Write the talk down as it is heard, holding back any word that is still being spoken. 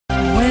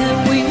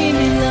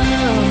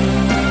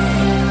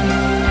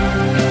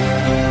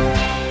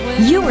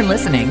You are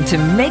listening to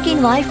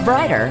Making Life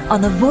Brighter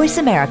on the Voice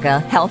America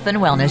Health and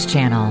Wellness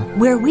Channel,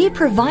 where we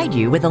provide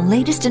you with the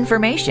latest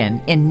information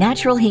in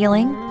natural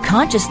healing,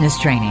 consciousness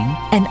training,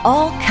 and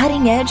all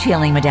cutting-edge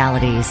healing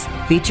modalities,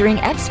 featuring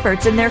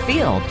experts in their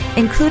field,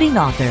 including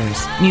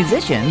authors,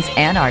 musicians,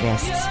 and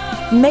artists.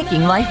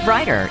 Making Life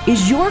Brighter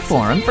is your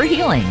forum for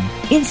healing,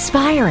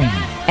 inspiring,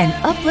 and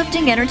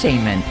uplifting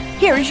entertainment.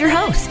 Here is your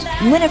host,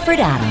 Winifred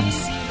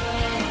Adams.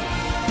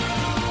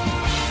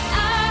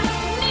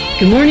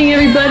 Good morning,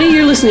 everybody.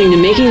 You're listening to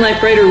Making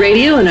Life Brighter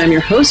Radio, and I'm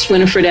your host,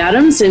 Winifred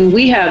Adams, and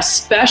we have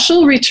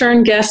special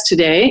return guest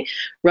today,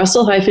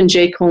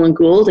 Russell-J.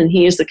 Gould, and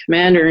he is the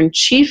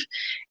Commander-in-Chief,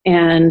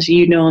 and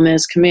you know him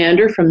as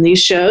Commander from these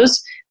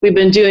shows. We've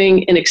been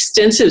doing an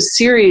extensive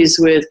series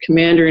with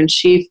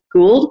Commander-in-Chief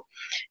Gould,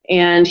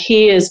 and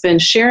he has been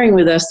sharing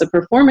with us the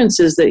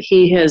performances that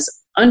he has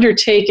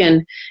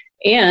undertaken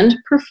and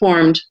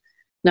performed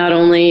not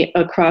only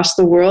across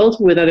the world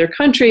with other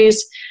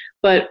countries,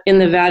 but in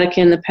the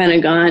Vatican, the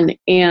Pentagon,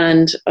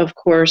 and of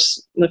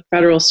course, the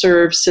Federal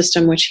Reserve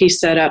System, which he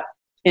set up.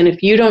 And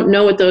if you don't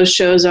know what those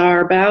shows are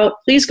about,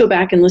 please go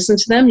back and listen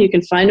to them. You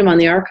can find them on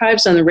the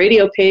archives on the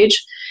radio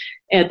page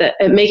at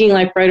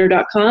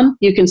makinglifebrighter.com.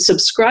 You can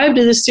subscribe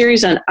to this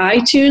series on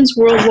iTunes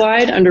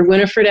worldwide under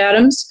Winifred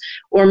Adams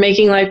or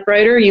Making Life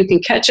Brighter. You can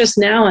catch us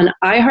now on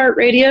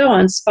iHeartRadio,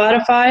 on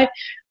Spotify.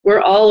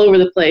 We're all over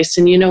the place.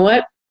 And you know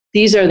what?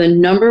 These are the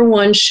number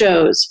one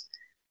shows.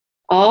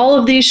 All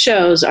of these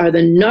shows are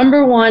the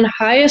number one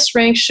highest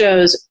ranked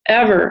shows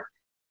ever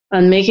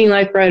on Making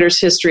Life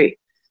Brighter's history.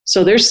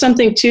 So there's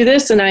something to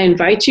this, and I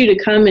invite you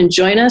to come and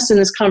join us in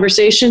this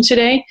conversation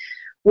today.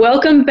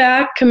 Welcome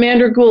back,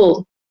 Commander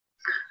Gould.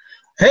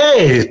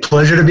 Hey,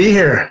 pleasure to be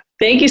here.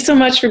 Thank you so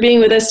much for being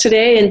with us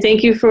today, and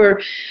thank you for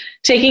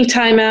taking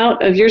time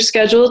out of your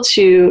schedule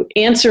to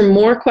answer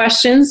more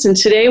questions. And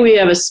today we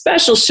have a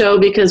special show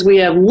because we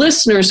have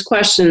listeners'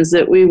 questions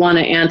that we want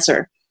to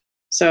answer.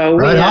 So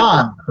right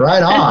on.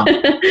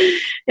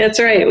 That's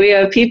right. We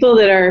have people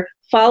that are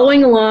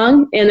following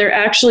along, and they're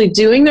actually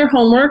doing their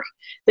homework.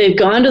 They've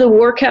gone to the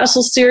War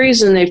Castle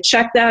series, and they've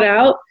checked that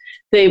out.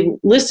 They've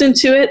listened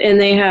to it,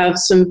 and they have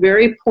some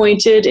very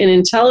pointed and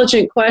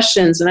intelligent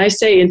questions. And I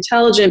say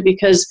intelligent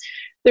because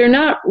they're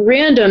not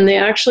random. They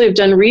actually have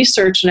done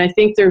research, and I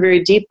think they're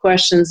very deep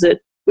questions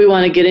that we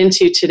want to get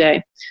into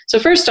today. So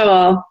first of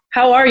all,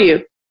 how are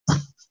you?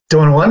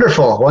 Doing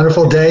wonderful.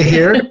 Wonderful day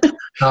here.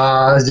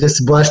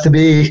 Just blessed to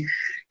be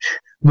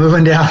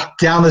moving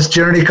down this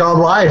journey called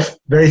life.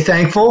 Very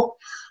thankful,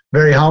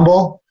 very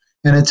humble,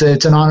 and it's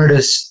an honor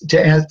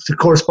to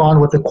correspond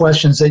with the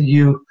questions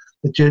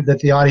that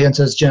the audience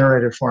has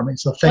generated for me.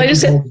 So thank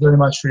you very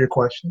much for your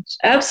questions.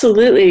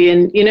 Absolutely.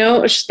 And,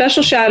 a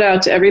special shout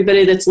out to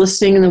everybody that's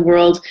listening in the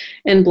world,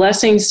 and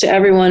blessings to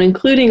everyone,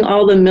 including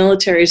all the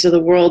militaries of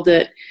the world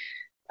that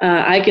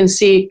I can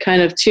see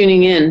kind of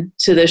tuning in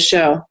to this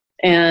show.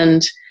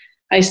 And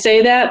I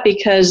say that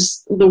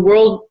because the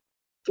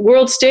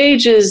world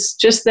stage is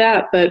just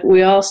that, but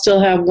we all still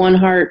have one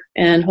heart,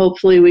 and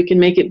hopefully we can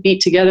make it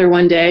beat together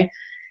one day.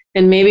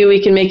 And maybe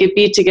we can make it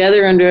beat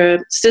together under a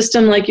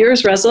system like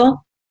yours,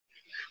 Russell.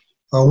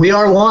 Well, we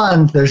are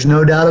one. There's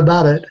no doubt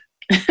about it.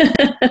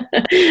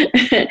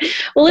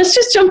 Well, let's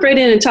just jump right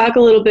in and talk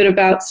a little bit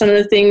about some of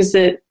the things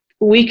that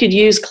we could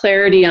use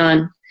clarity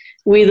on,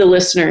 we the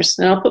listeners.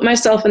 And I'll put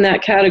myself in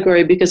that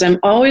category because I'm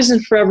always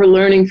and forever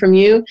learning from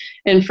you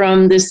and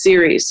from this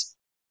series.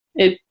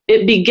 It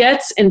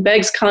begets and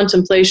begs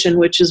contemplation,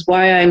 which is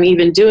why I'm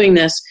even doing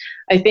this.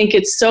 I think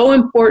it's so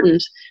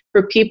important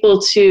for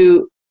people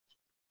to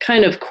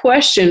kind of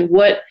question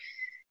what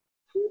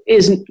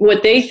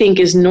they think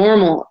is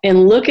normal,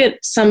 and look at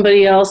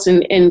somebody else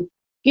and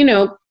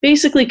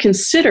basically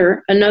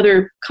consider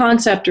another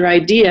concept or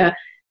idea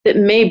that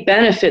may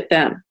benefit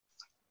them.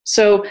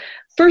 So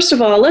first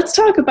of all, let's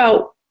talk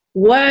about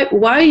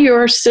why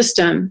your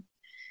system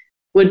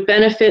would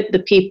benefit the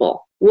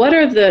people. What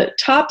are the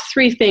top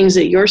 3 things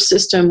that your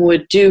system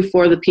would do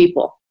for the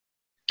people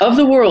of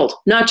the world,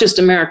 not just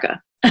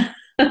America?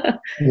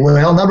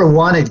 Well, number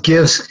one, it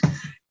gives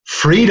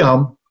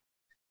freedom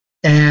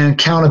and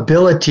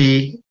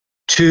accountability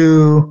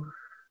to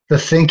the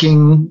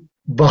thinking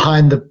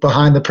behind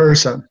the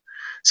person.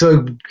 So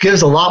it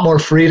gives a lot more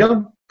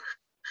freedom,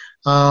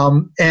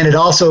 and it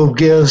also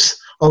gives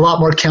a lot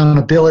more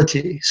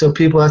accountability. So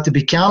people have to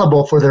be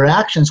accountable for their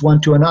actions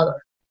one to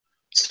another.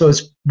 So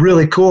it's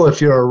really cool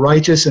if you're a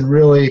righteous and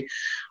really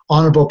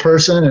honorable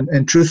person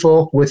and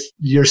truthful with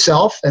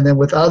yourself and then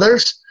with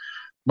others.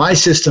 My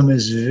system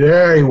is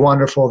very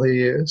wonderful to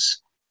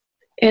use.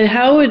 And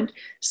how would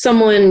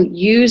someone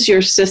use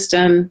your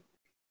system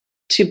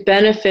to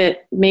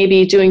benefit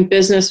maybe doing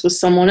business with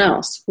someone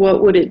else?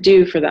 What would it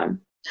do for them?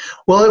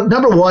 Well,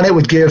 number one, it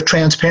would give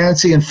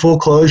transparency and full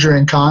closure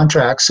in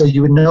contracts, so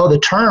you would know the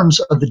terms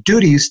of the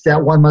duties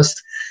that one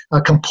must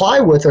comply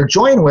with or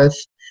join with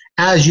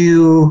as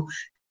you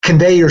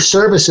convey your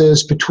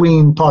services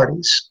between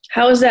parties.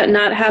 How is that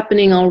not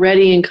happening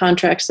already in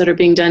contracts that are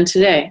being done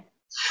today?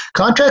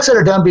 Contracts that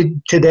are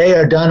done today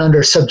are done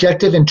under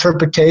subjective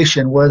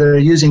interpretation, where they're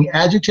using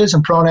adjectives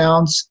and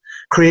pronouns,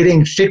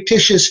 creating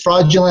fictitious,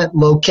 fraudulent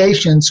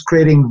locations,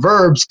 creating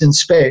verbs in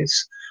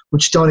space,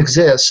 which don't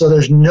exist. So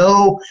there's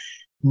no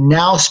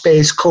now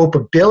space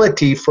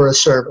culpability for a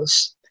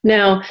service.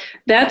 Now,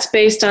 that's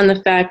based on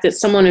the fact that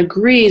someone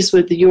agrees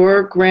with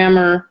your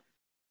grammar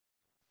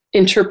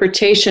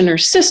interpretation or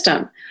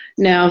system.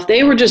 Now, if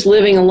they were just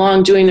living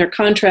along doing their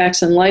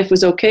contracts and life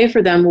was okay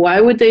for them, why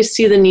would they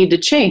see the need to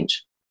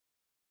change?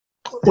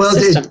 Well,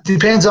 it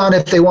depends on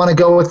if they want to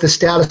go with the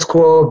status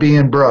quo of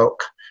being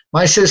broke.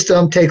 My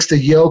system takes the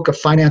yoke of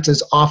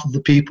finances off of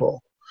the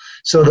people.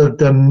 So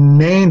the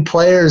main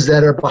players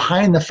that are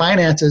behind the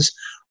finances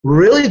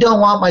really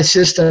don't want my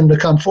system to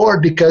come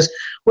forward, because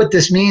what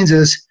this means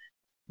is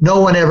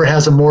no one ever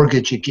has a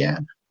mortgage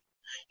again.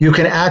 You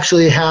can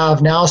actually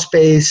have now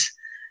space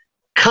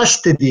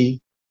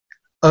custody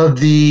of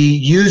the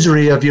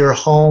usury of your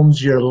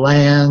homes, your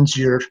lands,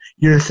 your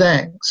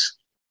things.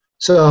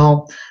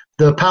 So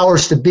the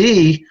powers to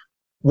be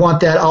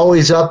want that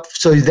always up,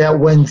 so that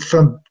when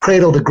from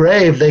cradle to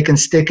grave, they can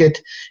stick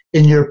it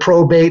in your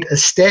probate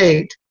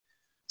estate,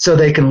 so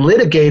they can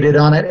litigate it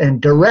on it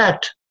and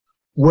direct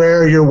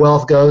where your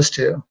wealth goes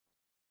to.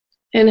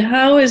 And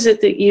how is it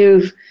that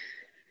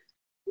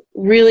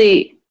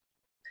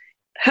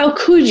how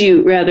could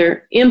you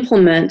rather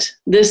implement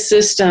this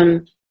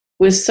system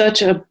with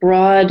such a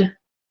broad,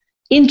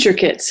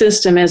 intricate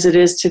system as it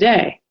is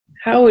today?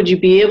 How would you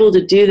be able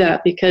to do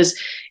that? Because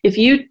if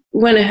you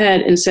went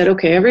ahead and said,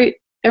 okay,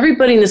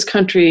 everybody in this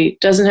country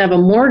doesn't have a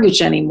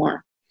mortgage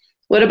anymore,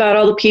 what about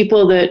all the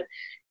people that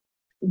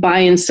buy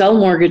and sell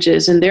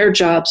mortgages and their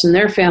jobs and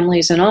their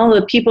families and all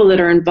the people that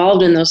are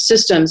involved in those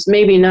systems,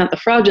 maybe not the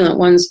fraudulent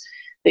ones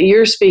that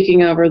you're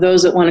speaking of or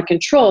those that want to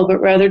control, but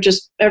rather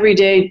just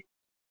everyday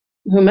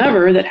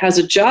whomever that has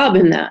a job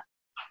in that?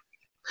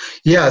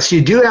 Yes,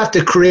 you do have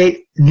to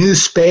create new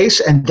space,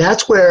 and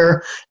that's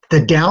where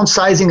the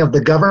downsizing of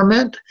the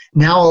government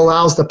now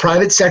allows the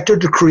private sector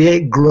to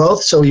create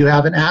growth, so you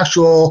have an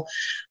actual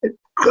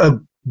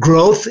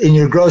growth in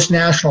your gross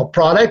national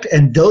product,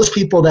 and those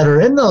people that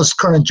are in those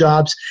current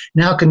jobs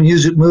now can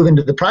move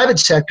into the private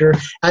sector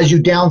as you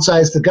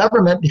downsize the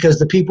government, because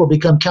the people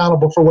become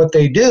accountable for what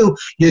they do.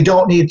 You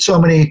don't need so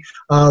many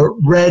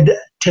red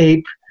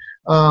tape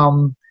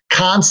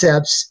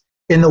concepts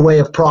in the way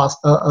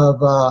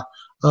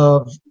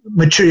of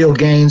material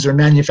gains or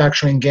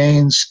manufacturing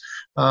gains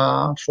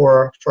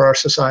for our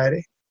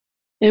society.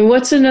 And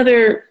what's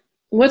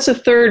a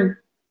third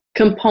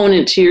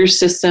component to your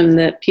system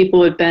that people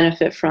would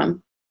benefit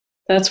from?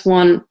 That's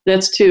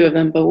two of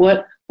them, but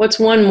what's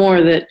one more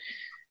that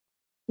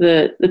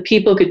the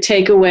people could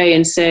take away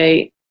and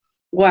say,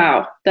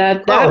 wow,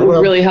 that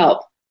would really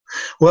help?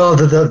 Well,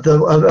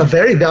 a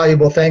very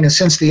valuable thing is,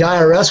 since the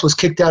IRS was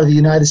kicked out of the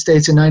United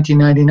States in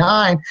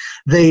 1999,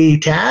 the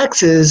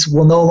taxes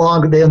they'll no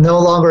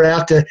longer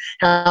have to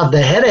have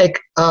the headache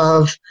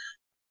of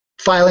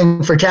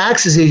filing for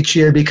taxes each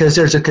year, because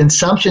there's a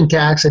consumption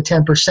tax at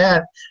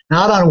 10%,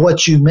 not on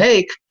what you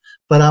make,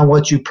 but on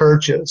what you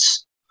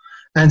purchase.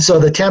 And so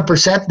the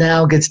 10%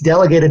 now gets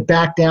delegated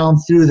back down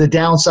through the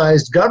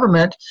downsized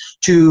government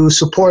to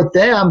support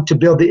them to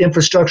build the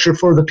infrastructure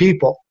for the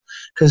people.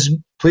 Because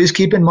please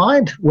keep in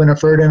mind,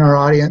 Winifred and our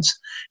audience,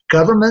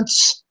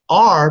 governments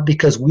are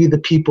because we the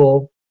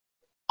people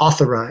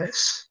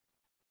authorize.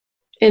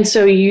 And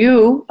so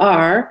you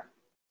are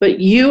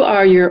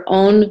your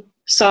own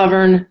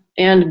sovereign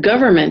and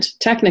government,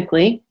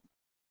 technically.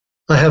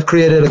 I have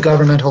created a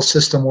governmental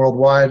system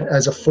worldwide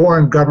as a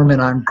foreign government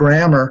on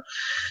grammar,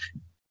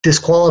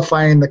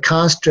 disqualifying the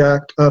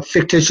construct of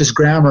fictitious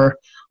grammar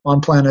on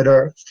planet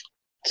Earth.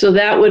 So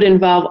that would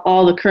involve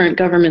all the current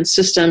government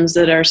systems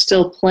that are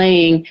still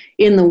playing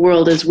in the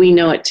world as we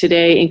know it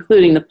today,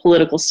 including the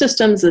political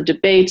systems, the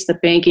debates, the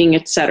banking,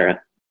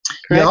 etc.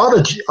 Yeah, all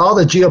the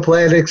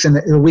geopolitics,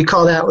 and we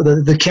call that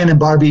the Ken and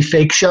Barbie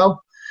fake show.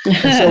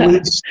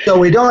 So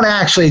we don't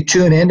actually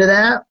tune into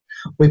that.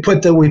 We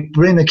bring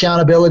the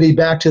accountability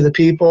back to the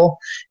people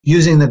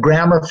using the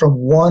grammar from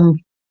one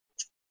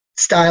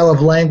style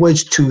of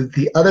language to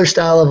the other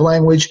style of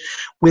language.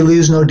 We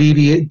lose no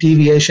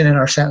deviation in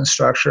our sentence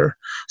structure.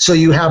 So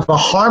you have a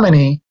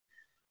harmony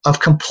of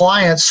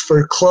compliance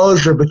for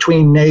closure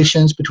between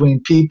nations,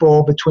 between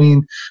people,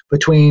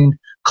 between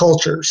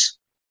cultures.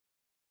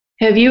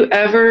 Have you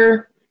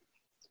ever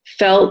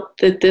felt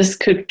that this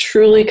could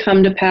truly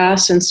come to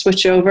pass and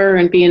switch over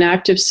and be an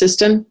active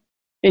system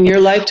in your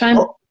lifetime?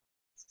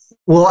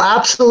 Well,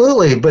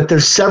 absolutely, but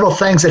there's several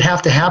things that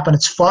have to happen.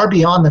 It's far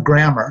beyond the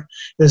grammar.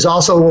 There's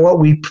also what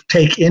we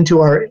take into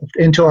our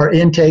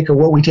intake, or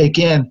what we take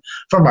in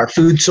from our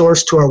food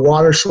source to our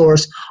water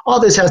source. All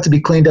this has to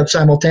be cleaned up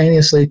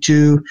simultaneously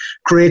to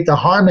create the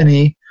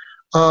harmony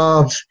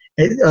of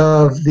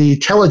the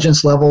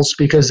intelligence levels,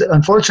 because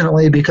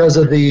unfortunately, because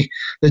of the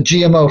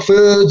GMO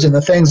foods and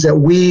the things that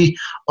we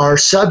are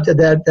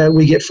that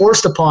we get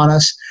forced upon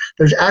us,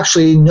 there's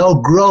actually no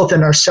growth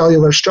in our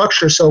cellular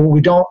structure, so we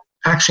don't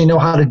actually know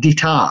how to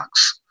detox.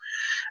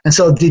 And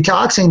so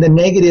detoxing the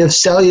negative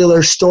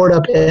cellular stored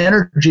up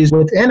energies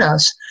within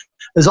us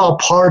is all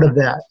part of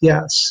that,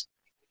 yes.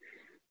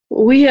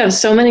 We have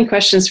so many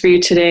questions for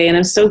you today, and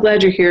I'm so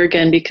glad you're here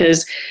again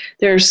because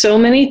there are so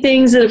many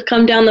things that have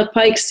come down the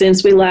pike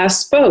since we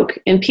last spoke,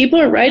 and people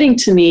are writing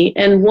to me.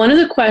 And one of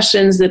the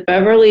questions that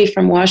Beverly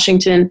from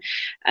Washington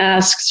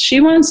asks,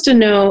 she wants to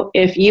know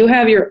if you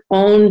have your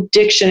own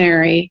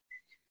dictionary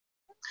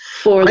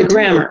for the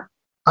grammar.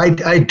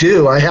 I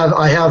do. I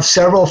have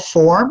several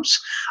forms.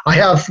 I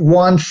have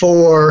one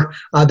for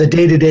the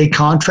day-to-day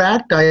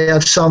contract. I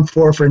have some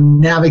for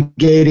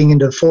navigating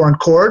into foreign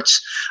courts.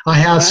 I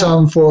have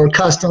some for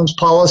customs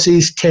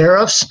policies,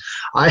 tariffs.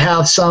 I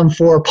have some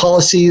for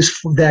policies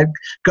that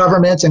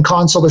governments and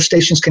consular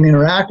stations can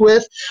interact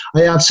with.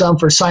 I have some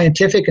for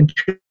scientific and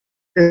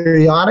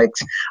periodics.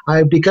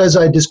 Because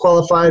I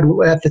disqualified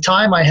at the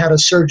time, I had a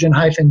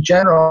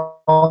surgeon-general.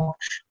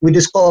 We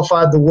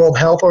disqualified the World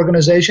Health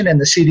Organization and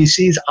the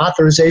CDC's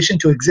authorization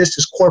to exist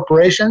as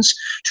corporations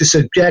to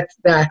subject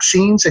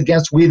vaccines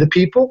against we the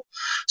people.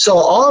 So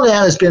all of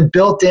that has been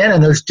built in,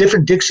 and there's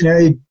different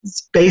dictionaries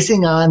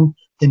basing on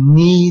the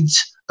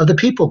needs of the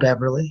people,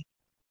 Beverly.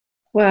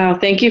 Wow,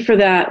 thank you for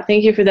that.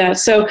 Thank you for that.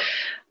 So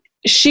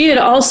she had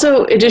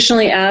also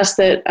additionally asked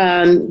that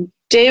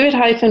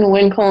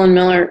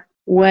David-Wynne-Miller,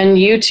 when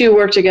you two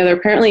worked together,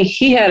 apparently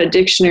he had a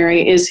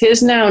dictionary. Is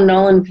his now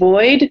null and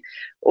void,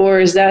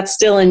 or is that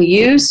still in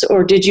use,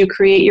 or did you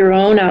create your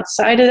own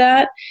outside of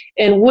that?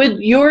 And would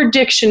your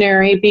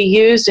dictionary be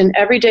used in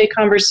everyday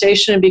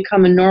conversation and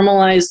become a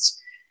normalized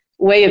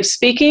way of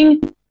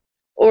speaking,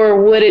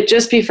 or would it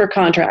just be for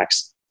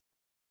contracts?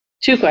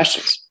 2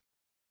 questions.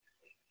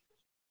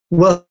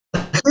 Well,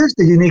 here's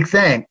the unique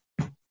thing.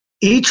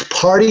 Each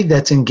party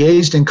that's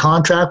engaged in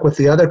contract with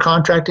the other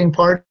contracting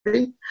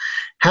party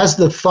has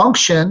the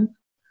function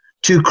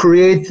to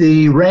create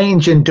the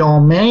range and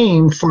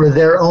domain for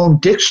their own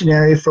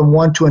dictionary from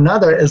one to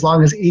another, as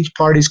long as each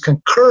parties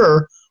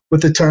concur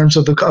with the terms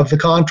of the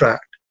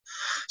contract.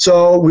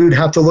 So we would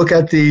have to look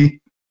at the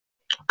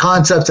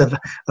concepts of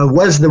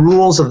was the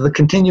rules of the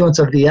continuance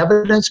of the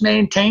evidence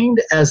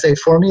maintained as a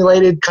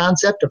formulated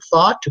concept of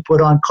thought to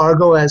put on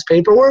cargo as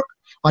paperwork,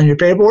 on your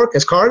paperwork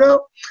as cargo.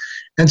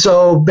 And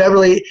so,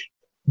 Beverly,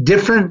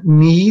 different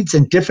needs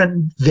and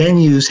different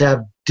venues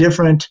have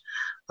different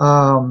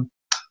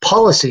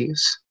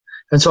policies.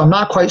 And so I'm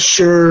not quite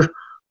sure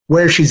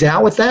where she's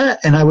at with that,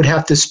 and I would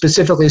have to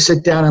specifically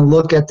sit down and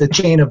look at the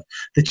chain of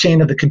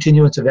the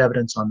continuance of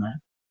evidence on that.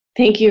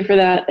 Thank you for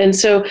that. And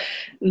so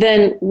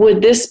then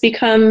would this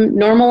become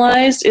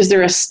normalized? Is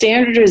there a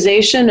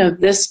standardization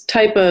of this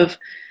type of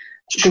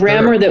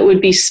grammar that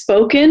would be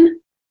spoken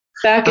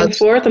back and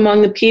forth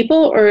among the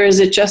people, or is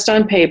it just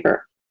on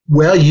paper?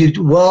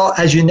 Well,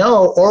 as you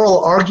know,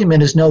 oral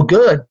argument is no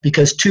good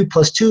because 2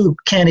 + 2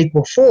 can't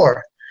equal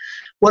 4.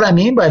 What I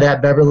mean by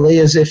that, Beverly,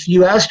 is if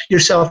you ask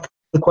yourself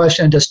the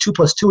question, does 2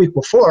 + 2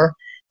 equal 4?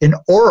 In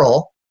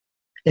oral,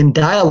 in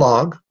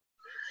dialogue,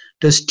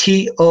 does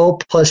TO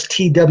 +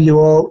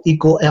 TWO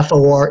equal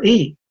FORE?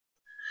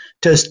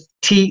 Does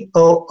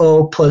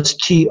TOO +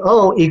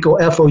 TO equal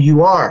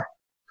FOUR?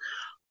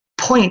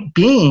 Point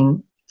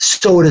being,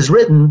 so it is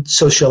written,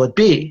 so shall it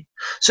be.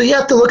 So you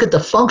have to look at the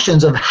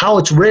functions of how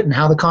it's written,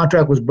 how the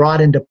contract was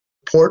brought into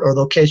port or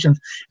location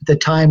at the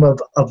time of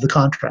the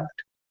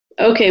contract.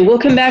 Okay, we'll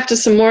come back to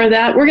some more of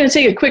that. We're going to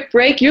take a quick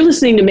break. You're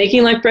listening to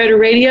Making Life Brighter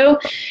Radio.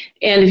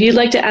 And if you'd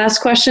like to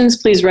ask questions,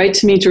 please write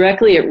to me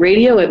directly at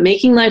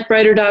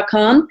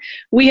radio@makinglifebrighter.com.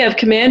 We have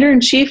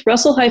Commander-in-Chief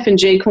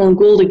Russell-J. Colin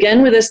Gould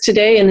again with us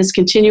today in this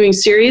continuing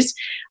series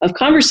of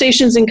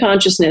Conversations in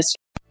Consciousness.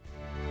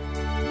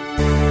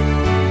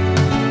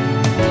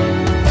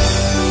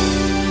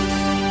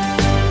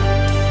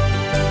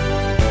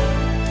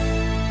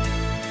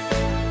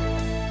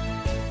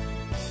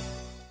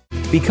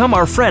 Become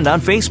our friend on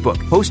Facebook.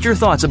 Post your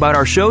thoughts about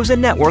our shows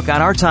and network on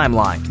our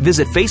timeline.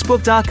 Visit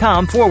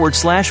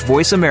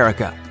facebook.com/Voice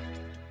America.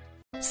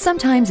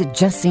 Sometimes it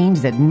just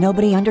seems that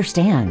nobody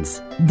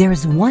understands.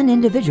 There's one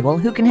individual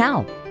who can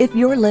help. If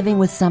you're living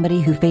with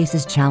somebody who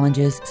faces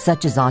challenges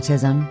such as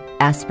autism,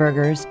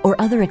 Asperger's, or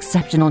other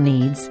exceptional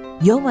needs,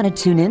 you'll want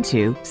to tune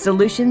into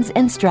Solutions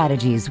and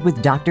Strategies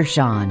with Dr.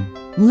 Sean,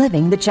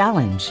 Living the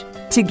Challenge.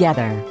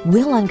 Together,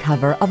 we'll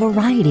uncover a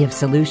variety of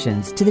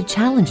solutions to the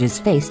challenges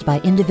faced by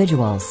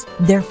individuals,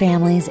 their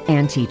families,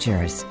 and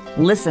teachers.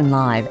 Listen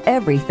live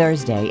every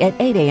Thursday at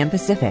 8 a.m.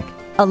 Pacific,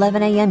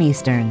 11 a.m.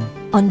 Eastern,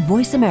 on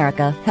Voice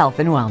America Health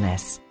and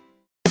Wellness.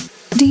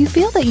 Do you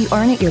feel that you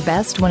aren't at your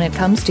best when it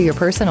comes to your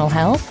personal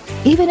health?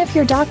 Even if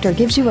your doctor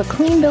gives you a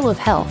clean bill of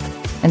health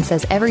and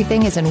says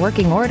everything is in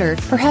working order,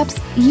 perhaps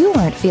you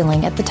aren't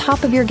feeling at the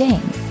top of your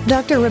game.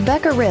 Dr.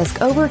 Rebecca Risk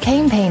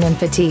overcame pain and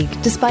fatigue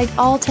despite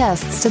all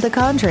tests to the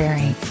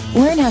contrary.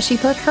 Learn how she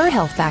put her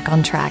health back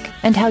on track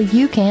and how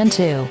you can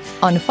too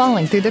on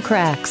Falling Through the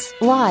Cracks,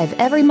 live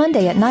every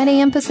Monday at 9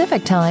 a.m.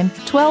 Pacific Time,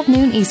 12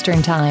 noon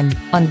Eastern Time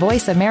on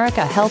Voice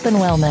America Health and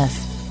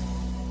Wellness.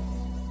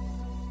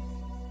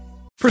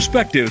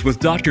 Perspectives with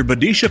Dr.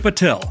 Vidisha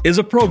Patel is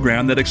a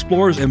program that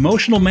explores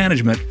emotional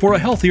management for a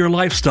healthier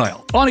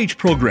lifestyle. On each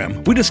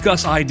program, we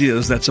discuss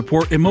ideas that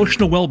support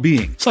emotional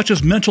well-being, such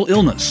as mental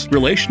illness,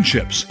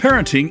 relationships,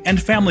 parenting,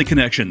 and family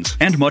connections,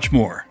 and much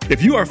more.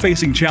 If you are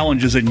facing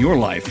challenges in your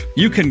life,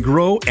 you can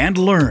grow and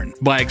learn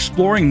by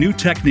exploring new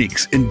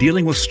techniques in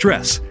dealing with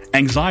stress,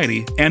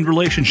 anxiety, and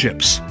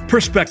relationships.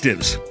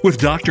 Perspectives with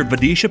Dr.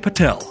 Vidisha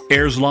Patel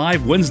airs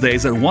live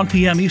Wednesdays at 1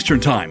 p.m. Eastern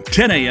Time,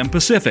 10 a.m.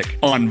 Pacific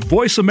on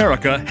Voice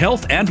America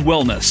Health and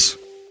Wellness.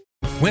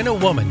 When a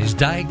woman is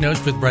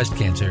diagnosed with breast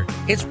cancer,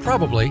 it's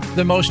probably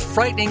the most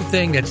frightening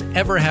thing that's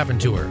ever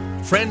happened to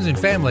her. Friends and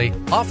family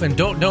often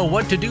don't know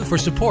what to do for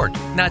support,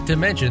 not to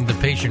mention the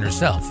patient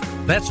herself.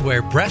 That's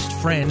where Breast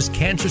Friends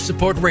Cancer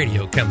Support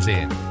Radio comes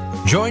in.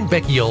 Join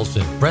Becky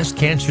Olson, breast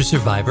cancer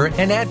survivor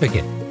and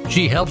advocate.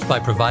 She helps by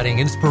providing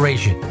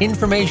inspiration,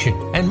 information,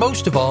 and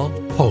most of all,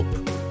 hope.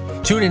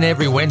 Tune in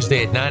every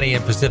Wednesday at 9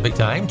 a.m. Pacific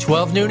Time,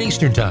 12 noon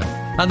Eastern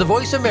Time on the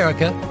Voice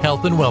America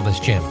Health and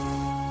Wellness Channel.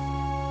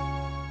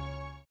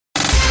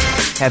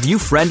 Have you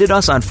friended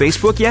us on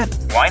Facebook yet?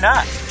 Why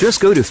not?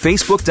 Just go to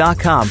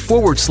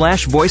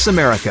facebook.com/Voice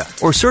America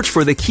or search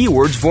for the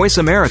keywords Voice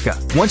America.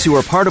 Once you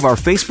are part of our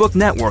Facebook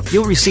network,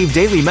 you'll receive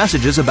daily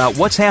messages about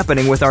what's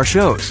happening with our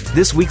shows,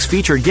 this week's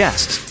featured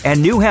guests,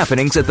 and new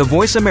happenings at the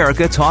Voice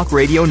America Talk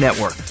Radio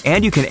Network.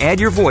 And you can add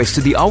your voice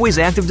to the always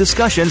active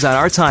discussions on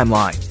our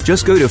timeline.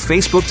 Just go to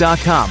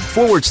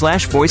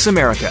facebook.com/Voice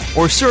America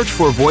or search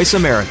for Voice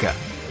America.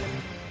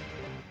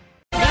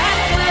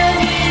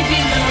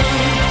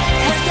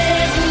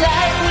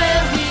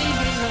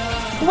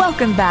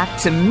 Welcome back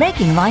to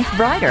Making Life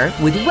Brighter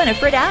with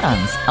Winifred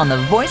Adams on the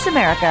Voice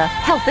America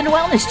Health and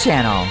Wellness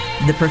Channel,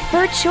 the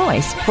preferred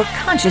choice for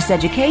conscious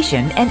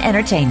education and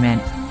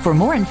entertainment. For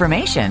more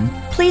information,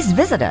 please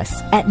visit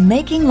us at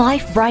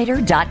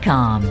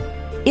makinglifebrighter.com.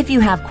 If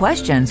you have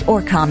questions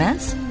or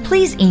comments,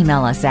 please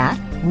email us at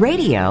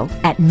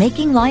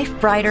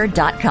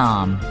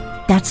radio@makinglifebrighter.com.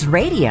 That's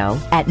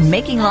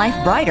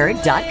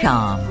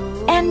radio@makinglifebrighter.com.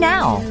 And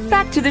now,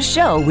 back to the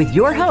show with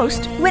your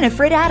host,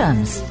 Winifred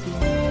Adams.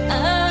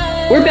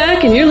 We're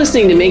back, and you're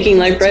listening to Making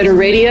Life Brighter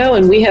Radio,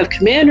 and we have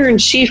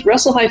Commander-in-Chief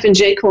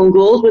Russell-J.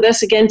 Cohen-Gould with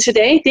us again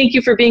today. Thank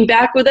you for being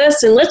back with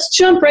us, and let's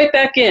jump right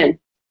back in.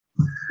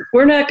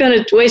 We're not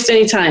going to waste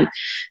any time.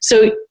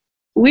 So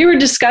we were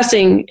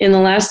discussing in the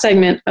last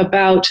segment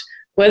about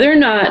whether or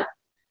not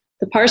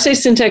the Parse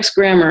Syntax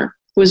Grammar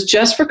was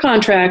just for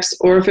contracts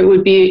or if it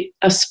would be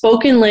a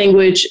spoken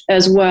language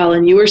as well,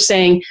 and you were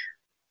saying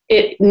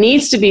it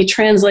needs to be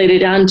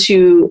translated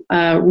onto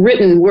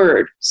written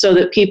word so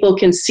that people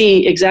can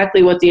see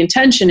exactly what the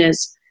intention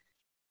is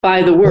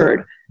by the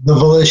word. The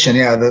volition,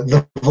 yeah,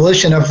 the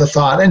volition of the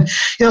thought. And,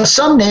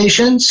 some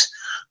nations,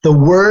 the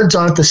words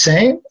aren't the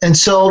same. And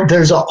so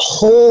there's a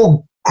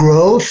whole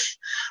growth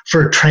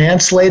for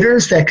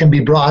translators that can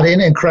be brought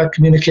in correct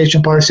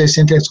communication, Parse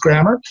Syntax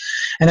Grammar.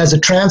 And as a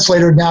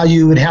translator now,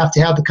 you would have to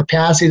have the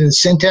capacity to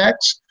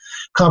syntax,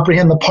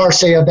 comprehend the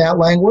parse of that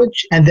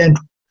language, and then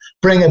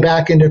bring it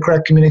back into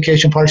correct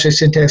communication, Parse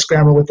Syntax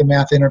Grammar with the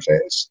math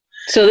interface.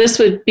 So this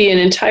would be an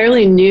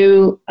entirely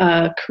new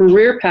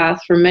career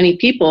path for many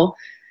people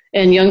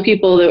and young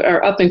people that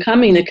are up and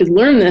coming that could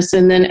learn this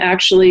and then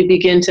actually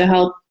begin to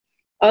help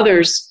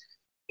others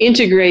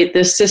integrate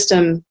this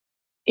system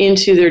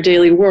into their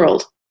daily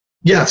world.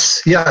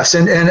 Yes.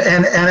 And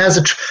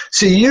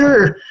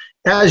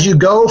as you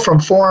go from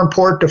foreign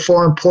port to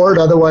foreign port,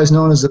 otherwise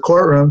known as the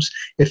courtrooms,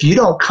 if you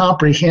don't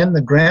comprehend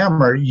the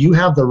grammar, you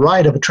have the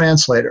right of a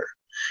translator.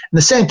 And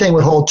the same thing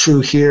would hold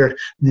true here.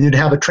 You'd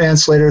have a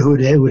translator who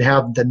would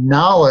have the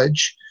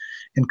knowledge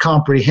and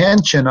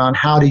comprehension on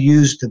how to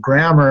use the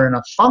grammar in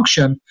a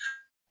function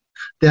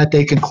that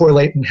they can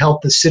correlate and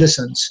help the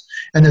citizens.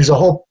 And there's a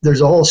whole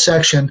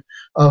section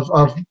of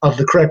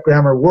the correct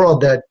grammar world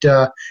that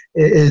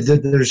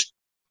there's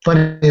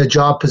plenty of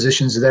job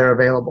positions there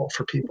available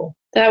for people.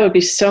 That would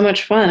be so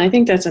much fun. I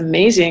think that's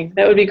amazing.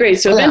 That would be great.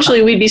 So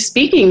eventually we'd be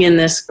speaking in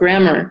this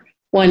grammar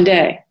one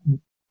day.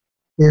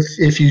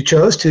 If you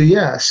chose to,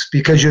 yes,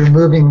 because you're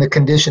moving the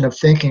condition of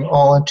thinking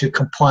all into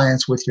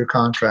compliance with your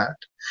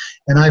contract.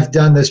 And I've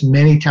done this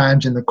many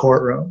times in the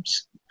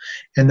courtrooms.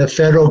 In the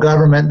federal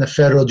government and the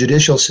federal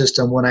judicial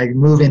system, when I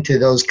move into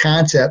those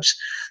concepts,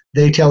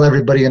 they tell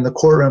everybody in the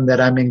courtroom that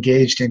I'm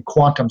engaged in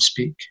quantum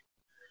speak.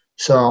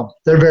 So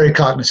they're very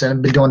cognizant.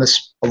 I've been doing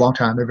this a long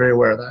time. They're very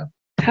aware of that.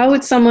 How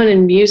would someone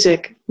in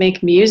music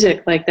make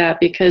music like that?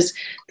 Because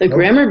the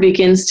grammar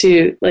begins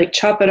to like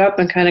chop it up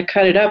and kind of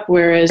cut it up,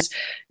 whereas,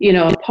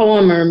 a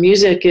poem or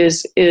music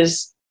is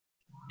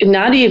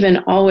not even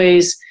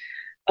always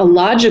a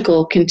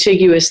logical,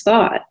 contiguous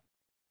thought.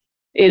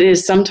 It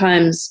is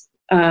sometimes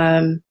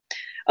a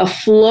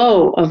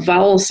flow of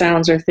vowel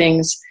sounds or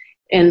things,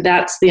 and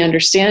that's the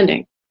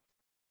understanding.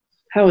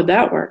 How would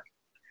that work?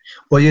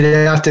 Well, you'd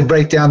have to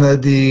break down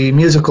the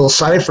musical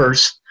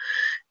ciphers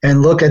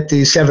and look at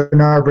the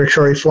 7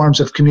 arbitrary forms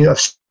of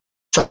communication.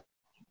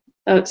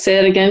 Say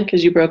that again,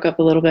 because you broke up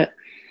a little bit.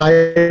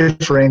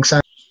 Ciphering.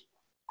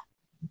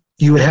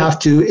 you would have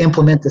to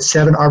implement the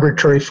 7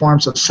 arbitrary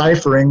forms of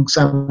ciphering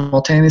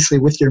simultaneously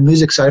with your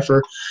music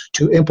cipher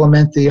to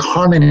implement the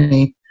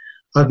harmony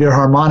of your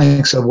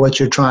harmonics of what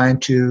you're trying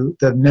to,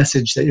 the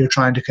message that you're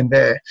trying to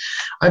convey.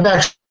 I've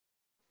actually...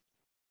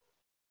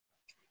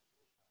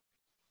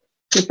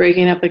 You're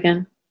breaking up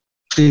again.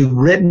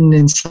 Written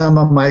in some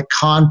of my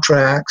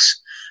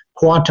contracts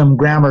quantum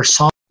grammar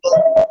songs.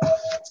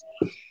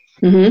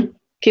 Mm-hmm.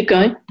 Keep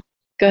going.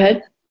 Go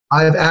ahead.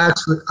 I've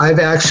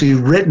actually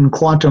written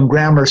quantum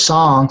grammar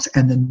songs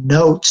and the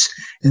notes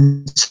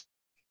in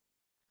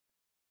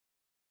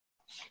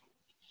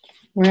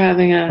We're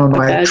having a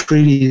my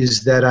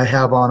treaties that I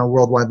have on a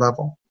worldwide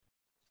level.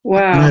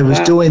 Wow. And I was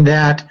doing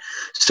that,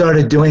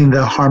 started doing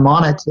the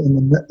harmonics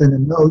in the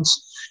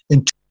notes.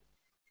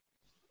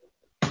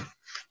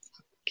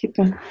 Keep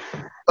going.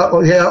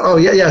 Oh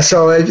yeah.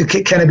 So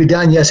can it be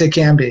done? Yes, it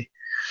can be.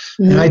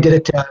 Mm-hmm. And I did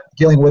it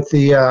dealing with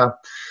the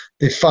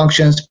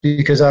functions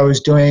because I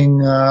was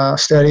doing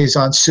studies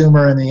on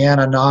Sumer and the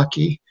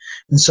Anunnaki,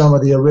 and some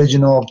of the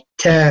original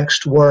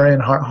text were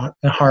in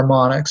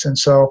harmonics, and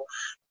so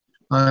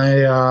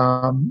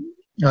I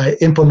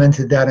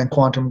implemented that in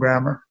quantum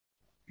grammar.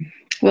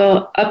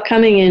 Well,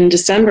 upcoming in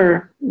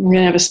December, we're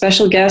going to have a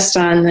special guest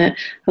on, a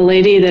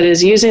lady that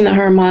is using the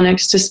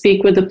harmonics to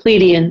speak with the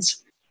Pleiadians,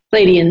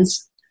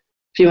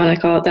 if you want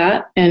to call it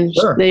that. And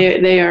sure.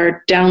 They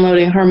are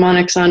downloading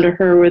harmonics onto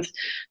her with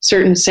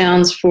certain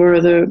sounds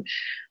for the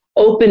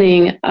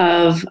opening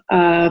of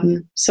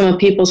some of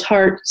people's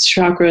heart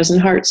chakras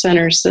and heart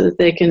centers so that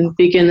they can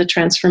begin the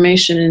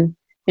transformation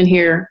and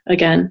hear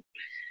again.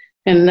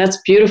 And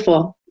that's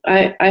beautiful.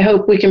 I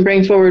hope we can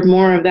bring forward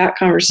more of that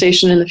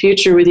conversation in the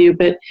future with you,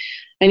 but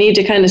I need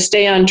to kind of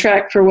stay on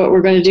track for what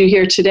we're going to do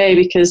here today,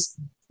 because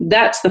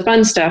that's the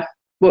fun stuff.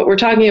 What we're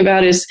talking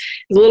about is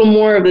a little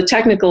more of the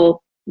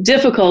technical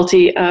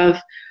difficulty of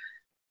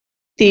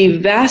the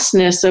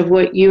vastness of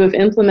what you have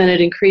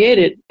implemented and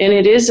created. And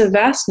it is a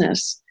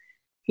vastness.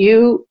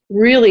 You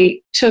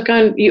really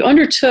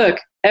undertook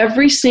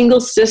every single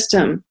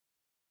system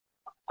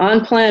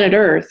on planet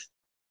Earth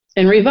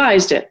and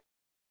revised it.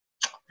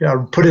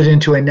 Yeah, put it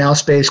into a now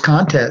space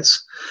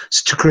context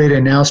to create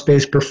a now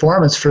space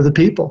performance for the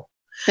people.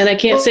 And I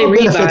can't say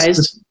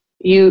revised.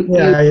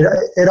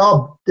 It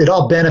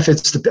all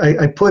benefits.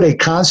 I put a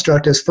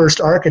construct as first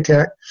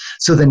architect,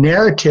 so the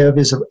narrative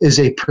is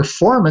a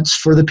performance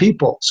for the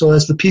people. So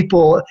as the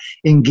people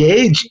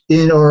engage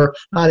in, or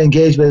not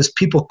engage, but as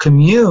people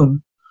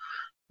commune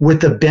with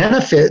the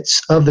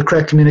benefits of the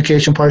correct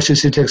communication, parsing,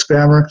 syntax,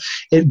 grammar,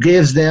 it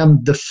gives them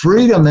the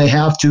freedom they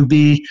have to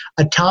be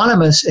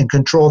autonomous and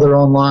control their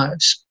own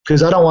lives.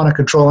 Because I don't want to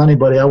control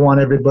anybody. I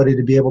want everybody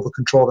to be able to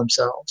control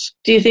themselves.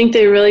 Do you think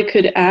they really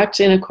could act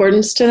in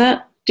accordance to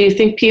that? Do you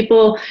think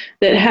people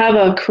that have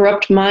a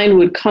corrupt mind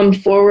would come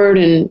forward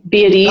and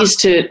be at ease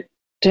to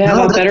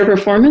have a better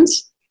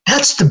performance?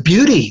 That's the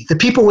beauty. The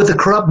people with a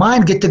corrupt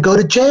mind get to go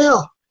to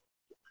jail.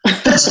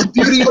 That's the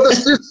beauty of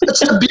this.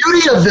 That's the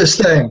beauty of this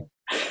thing.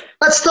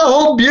 That's the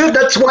whole beauty.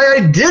 That's why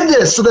I did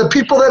this, so that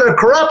people that are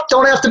corrupt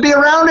don't have to be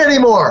around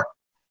anymore.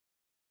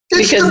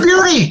 It's the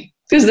beauty.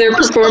 Because their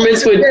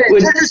performance would...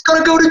 They're just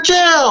going to go to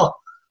jail.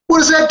 What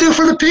does that do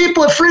for the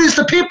people? It frees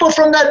the people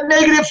from that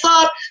negative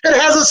thought that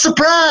has it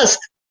suppressed.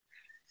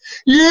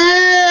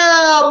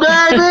 Yeah,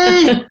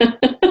 baby.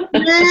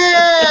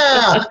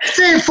 Yeah.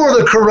 Same for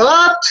the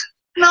corrupt.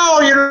 No,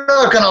 you're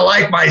not going to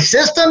like my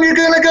system. You're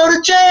going to go to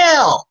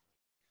jail.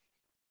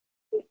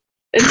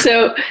 And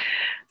so,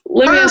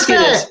 let me ask you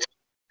this.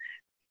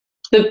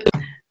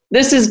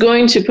 This is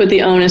going to put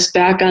the onus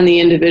back on the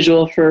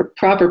individual for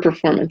proper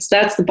performance.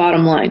 That's the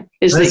bottom line,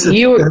 is that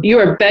you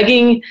are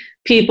begging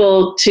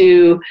people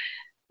to,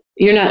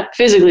 you're not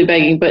physically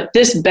begging, but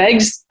this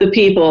begs the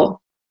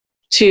people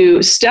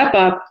to step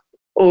up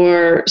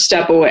or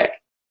step away.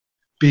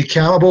 Be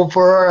accountable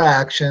for our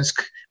actions,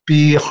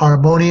 be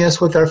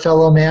harmonious with our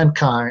fellow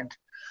mankind,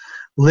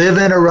 live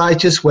in a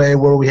righteous way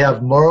where we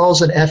have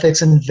morals and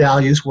ethics and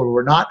values, where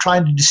we're not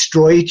trying to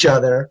destroy each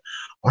other.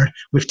 Or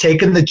we've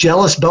taken the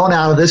jealous bone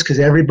out of this because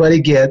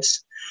everybody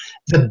gets.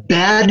 The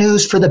bad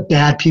news for the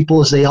bad people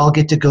is they all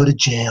get to go to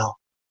jail.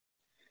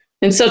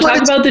 And so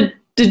talk about the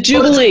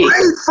Jubilee. But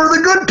it's great for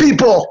the good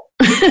people.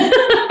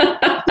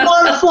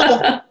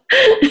 Wonderful.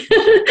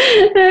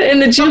 And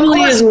the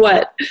Jubilee is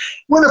what?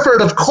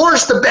 Winifred, of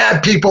course the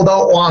bad people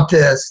don't want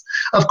this.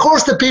 Of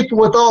course the people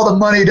with all the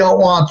money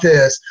don't want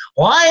this.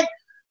 Why?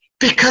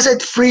 Because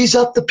it frees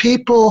up the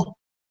people.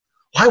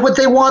 Why would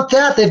they want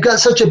that? They've got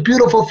such a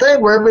beautiful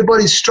thing where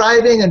everybody's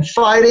striving and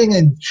fighting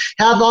and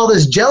have all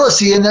this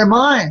jealousy in their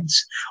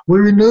minds. We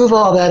remove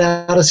all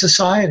that out of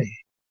society.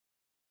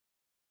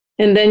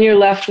 And then you're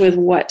left with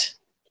what?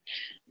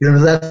 You're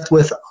left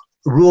with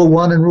rule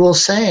one and rule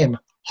same,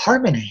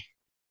 harmony.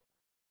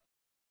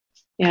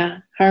 Yeah,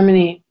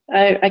 harmony.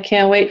 I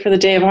can't wait for the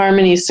day of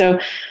harmony. So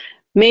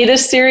may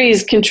this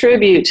series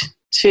contribute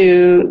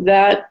to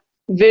that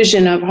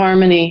vision of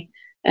harmony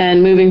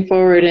and moving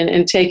forward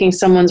and taking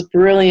someone's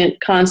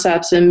brilliant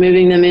concepts and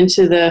moving them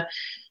into the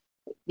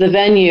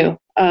venue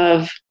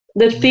of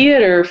the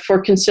theater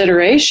for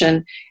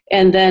consideration,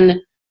 and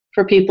then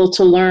for people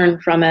to learn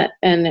from it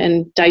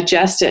and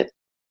digest it.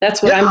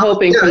 That's what I'm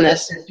hoping from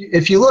this.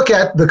 If you look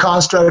at the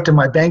construct of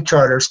my bank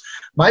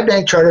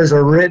charters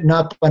are written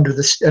up under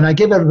this, and I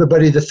give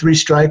everybody the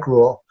 3-strike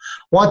rule.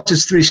 Once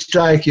it's 3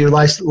 strike, you're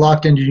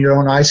locked into your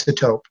own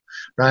isotope,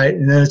 right?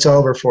 And then it's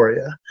over for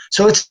you.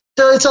 So it's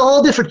a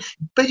whole different,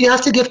 but you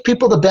have to give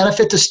people the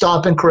benefit to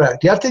stop and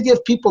correct. You have to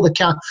give people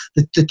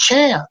the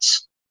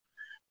chance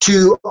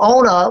to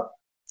own up,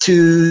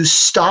 to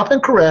stop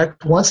and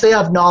correct once they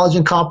have knowledge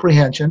and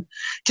comprehension,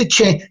 to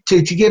change,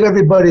 to give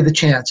everybody the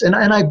chance. And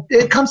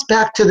it comes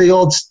back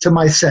to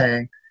my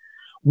saying,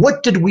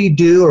 what did we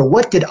do, or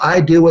what did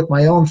I do with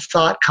my own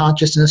thought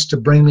consciousness to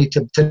bring me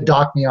to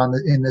dock me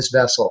in this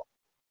vessel?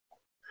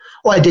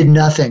 Well, I did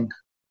nothing.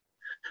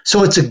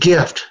 So it's a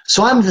gift.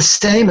 So I'm the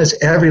same as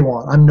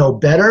everyone. I'm no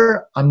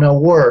better. I'm no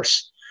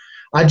worse.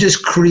 I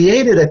just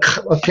created a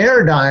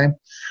paradigm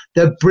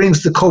that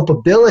brings the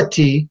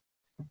culpability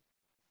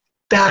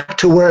back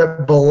to where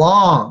it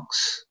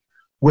belongs,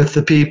 with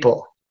the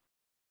people.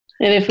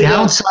 And if we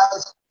downsize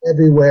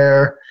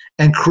everywhere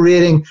and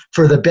creating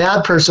for the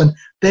bad person,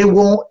 they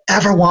won't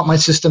ever want my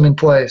system in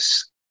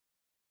place.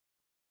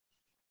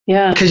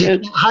 Yeah. Because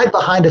you hide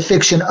behind a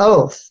fiction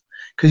oath.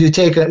 Because you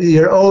take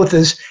your oath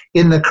is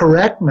in the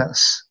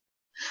correctness.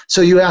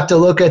 So you have to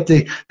look at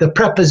the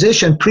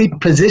preposition.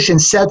 Preposition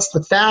sets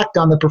the fact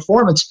on the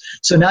performance.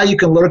 So now you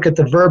can look at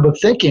the verb of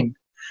thinking.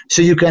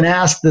 So you can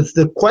ask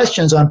the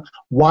questions on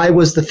why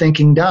was the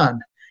thinking done?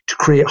 To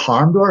create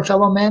harm to our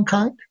fellow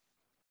mankind?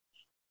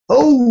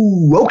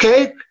 Oh,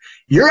 okay.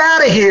 You're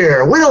out of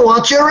here. We don't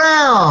want you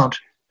around.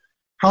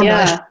 How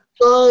nice,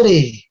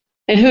 buddy.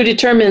 And who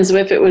determines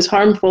if it was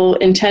harmful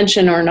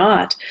intention or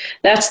not?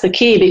 That's the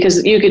key,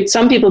 because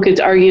some people could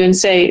argue and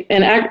say,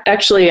 and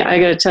actually, I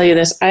got to tell you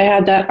this, I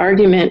had that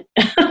argument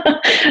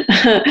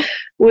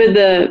with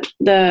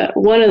the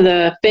one of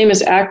the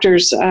famous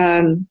actors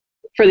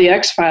for the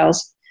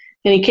X-Files,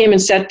 and he came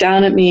and sat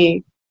down at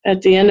me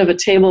at the end of a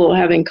table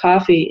having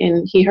coffee,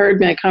 and he heard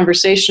my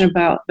conversation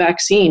about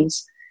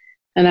vaccines,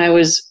 and I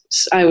was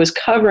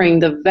covering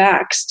the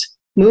Vaxxed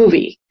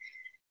movie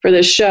for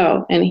this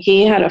show, and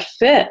he had a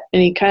fit,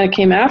 and he kind of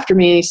came after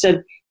me, and he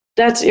said,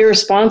 that's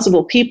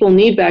irresponsible. People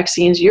need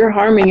vaccines. You're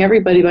harming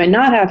everybody by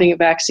not having a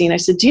vaccine. I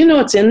said, do you know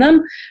what's in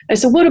them? I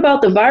said, what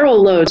about the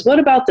viral loads? What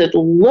about the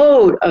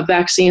load of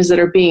vaccines that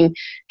are being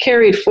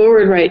carried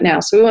forward right now?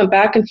 So we went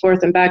back and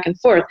forth and back and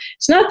forth.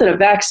 It's not that a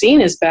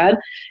vaccine is bad.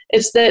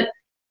 It's that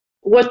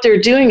what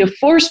they're doing to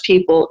force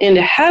people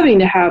into having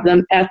to have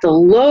them at the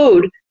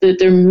load that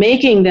they're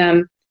making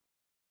them.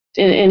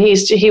 And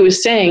he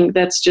was saying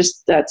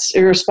that's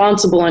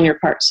irresponsible on your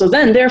part. So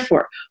then,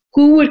 therefore,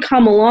 who would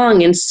come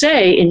along and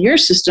say in your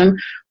system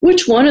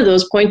which one of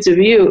those points of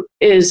view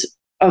is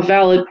a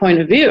valid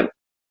point of view?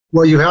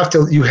 Well, you have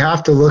to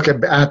look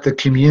at the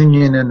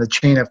communion and the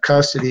chain of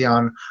custody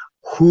on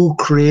who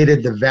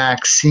created the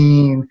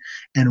vaccine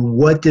and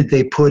what did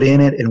they put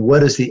in it and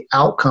what is the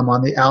outcome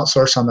on the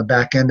outsource on the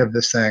back end of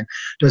this thing.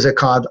 Does it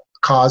cause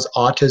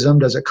autism?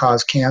 Does it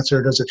cause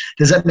cancer?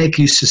 Does it make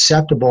you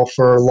susceptible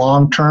for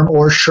long-term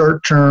or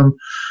short-term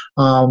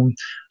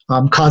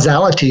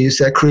causalities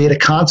that create a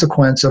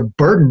consequence of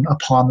burden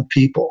upon the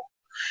people?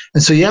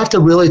 And so you have to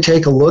really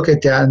take a look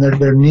at that, and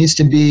there needs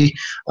to be,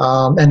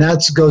 and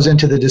that goes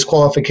into the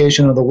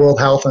disqualification of the World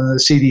Health and the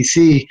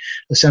CDC,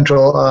 the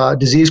Central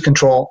Disease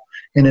Control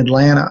in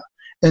Atlanta.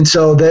 And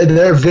so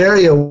they're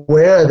very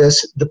aware of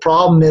this. The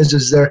problem is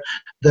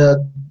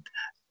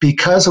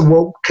because of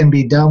what can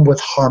be done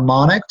with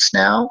harmonics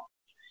now,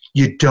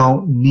 you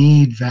don't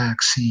need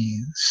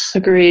vaccines.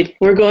 Agreed.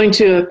 We're going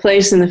to a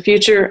place in the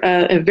future,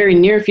 a very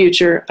near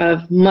future,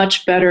 of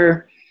much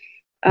better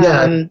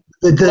light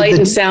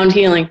and sound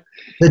healing.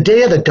 The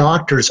day of the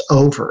doctor's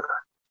over.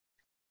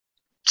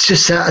 It's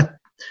just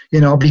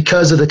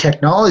because of the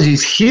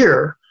technologies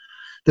here,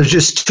 there's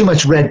just too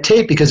much red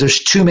tape because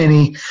there's too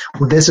many.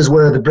 This is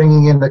where they're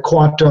bringing in the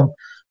quantum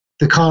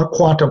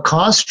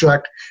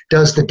construct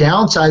does the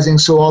downsizing,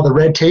 so all the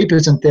red tape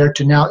isn't there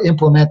to now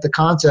implement the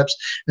concepts.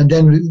 And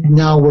then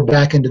now we're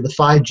back into the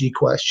 5G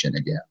question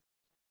again.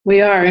 We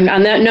are. And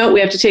on that note,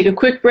 we have to take a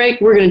quick break.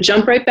 We're going to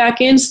jump right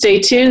back in. Stay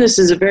tuned. This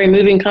is a very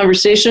moving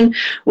conversation.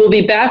 We'll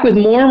be back with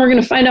more. We're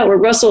going to find out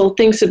what Russell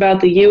thinks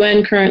about the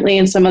UN currently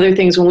and some other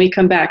things when we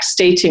come back.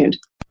 Stay tuned.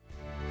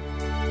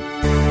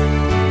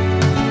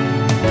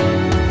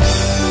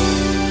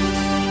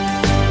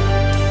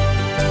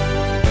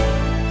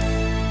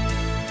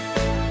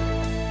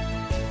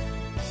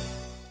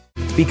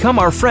 Become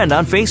our friend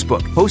on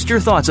Facebook. Post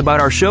your thoughts about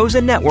our shows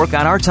and network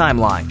on our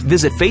timeline.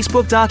 Visit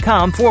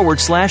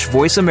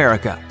Facebook.com/Voice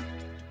America.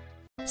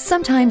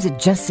 Sometimes it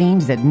just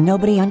seems that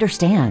nobody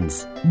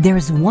understands.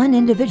 There's one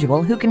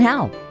individual who can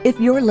help. If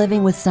you're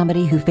living with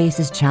somebody who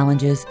faces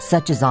challenges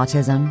such as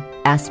autism,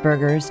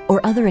 Asperger's,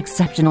 or other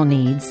exceptional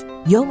needs,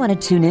 you'll want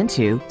to tune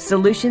into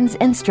Solutions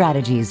and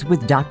Strategies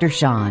with Dr.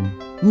 Sean.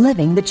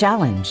 Living the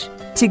Challenge.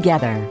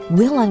 Together,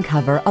 we'll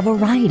uncover a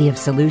variety of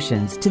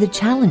solutions to the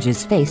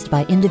challenges faced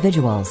by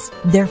individuals,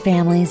 their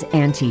families,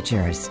 and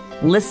teachers.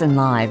 Listen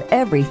live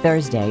every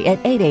Thursday at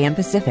 8 a.m.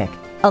 Pacific,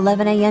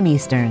 11 a.m.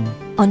 Eastern,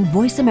 on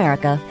Voice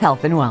America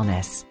Health and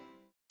Wellness.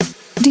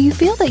 Do you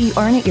feel that you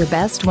aren't at your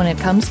best when it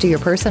comes to your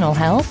personal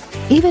health?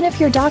 Even if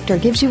your doctor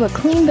gives you a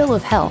clean bill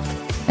of health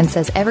and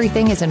says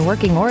everything is in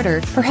working order,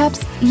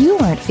 perhaps you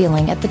aren't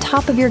feeling at the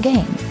top of your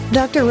game.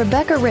 Dr.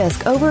 Rebecca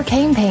Risk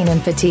overcame pain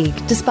and fatigue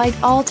despite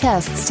all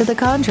tests to the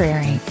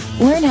contrary.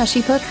 Learn how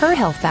she put her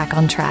health back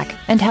on track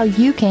and how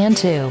you can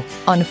too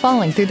on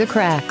Falling Through the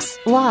Cracks,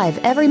 live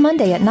every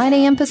Monday at 9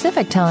 a.m.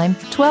 Pacific Time,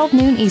 12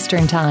 noon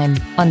Eastern Time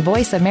on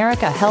Voice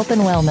America Health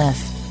and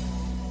Wellness.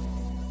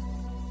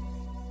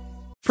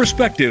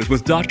 Perspectives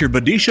with Dr.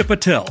 Badisha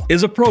Patel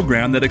is a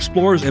program that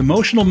explores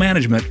emotional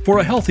management for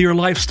a healthier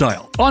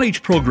lifestyle. On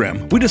each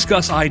program, we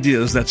discuss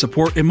ideas that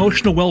support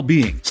emotional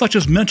well-being, such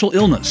as mental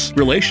illness,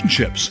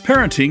 relationships,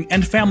 parenting,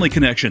 and family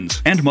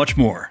connections, and much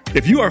more.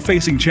 If you are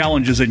facing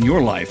challenges in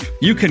your life,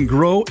 you can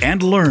grow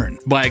and learn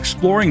by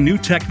exploring new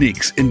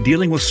techniques in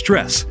dealing with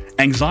stress,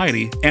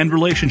 anxiety, and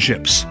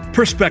relationships.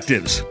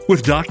 Perspectives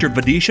with Dr.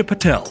 Badisha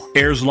Patel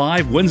airs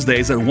live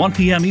Wednesdays at 1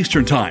 p.m.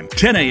 Eastern Time,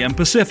 10 a.m.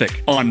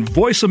 Pacific on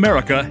Voice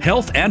America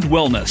Health and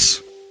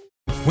Wellness.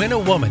 When a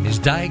woman is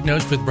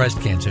diagnosed with breast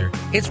cancer,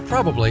 it's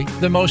probably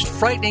the most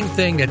frightening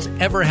thing that's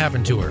ever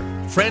happened to her.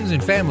 Friends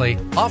and family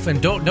often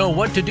don't know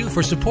what to do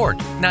for support,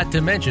 not to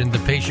mention the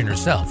patient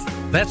herself.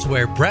 That's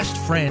where Breast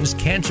Friends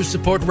Cancer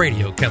Support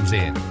Radio comes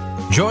in.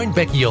 Join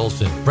Becky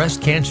Olson,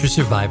 breast cancer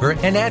survivor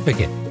and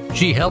advocate.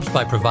 She helps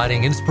by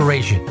providing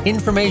inspiration,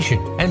 information,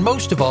 and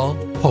most of all,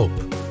 hope.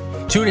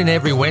 Tune in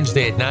every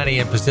Wednesday at 9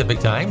 a.m. Pacific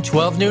Time,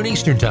 12 noon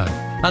Eastern Time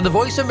on the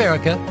Voice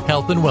America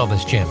Health and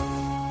Wellness Channel.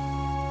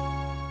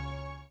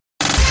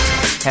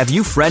 Have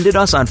you friended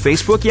us on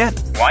Facebook yet?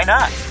 Why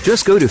not?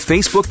 Just go to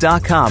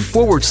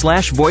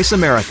facebook.com/Voice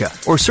America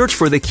or search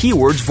for the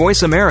keywords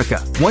Voice America.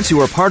 Once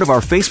you are part of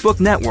our Facebook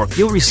network,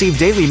 you'll receive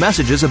daily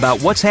messages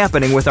about what's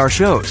happening with our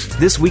shows,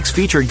 this week's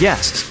featured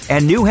guests,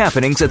 and new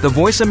happenings at the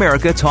Voice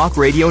America Talk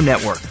Radio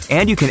Network.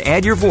 And you can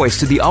add your voice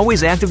to the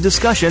always active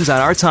discussions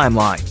on our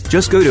timeline.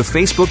 Just go to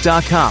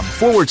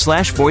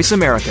facebook.com/Voice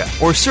America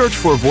or search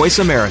for Voice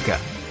America.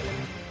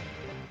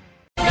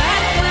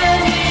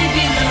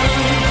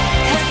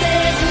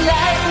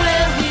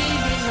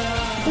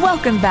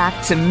 Welcome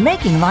back to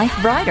Making Life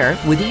Brighter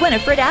with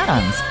Winifred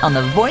Adams on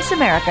the Voice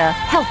America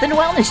Health and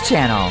Wellness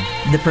Channel,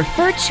 the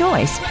preferred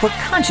choice for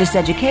conscious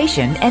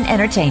education and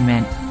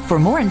entertainment. For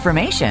more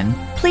information,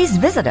 please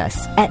visit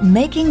us at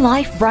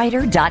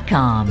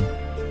makinglifebrighter.com.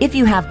 If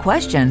you have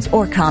questions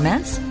or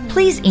comments,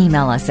 please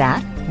email us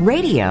at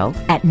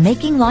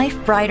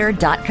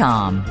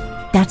radio@makinglifebrighter.com.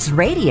 That's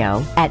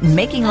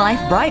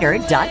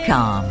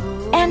radio@makinglifebrighter.com.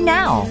 And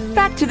now,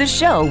 back to the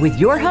show with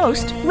your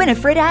host,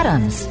 Winifred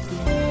Adams.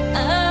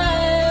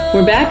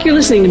 We're back. You're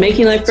listening to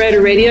Making Life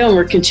Brighter Radio, and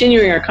we're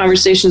continuing our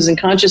conversations in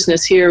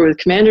consciousness here with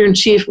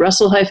Commander-in-Chief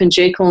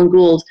Russell-J. Colin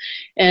Gould.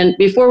 And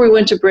before we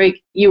went to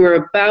break, you were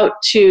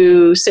about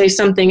to say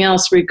something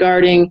else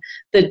regarding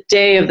the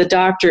day of the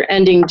doctor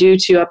ending due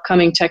to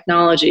upcoming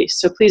technology.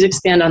 So please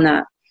expand on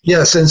that.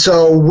 Yes, and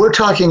so we're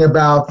talking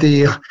about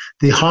the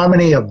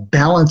harmony of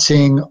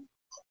balancing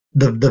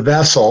the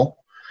vessel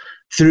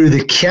through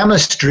the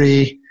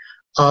chemistry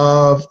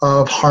of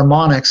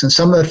harmonics and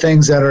some of the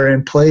things that are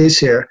in place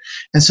here.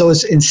 And so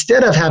it's,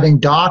 instead of having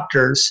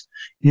doctors,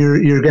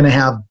 you're going to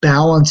have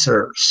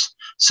balancers,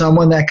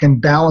 someone that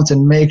can balance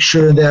and make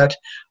sure that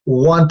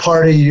one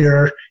part of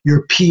your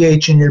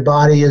pH in your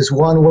body is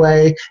one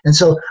way. And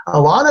so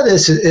a lot of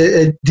this,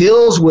 it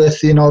deals with,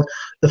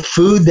 the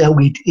food that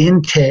we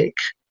intake.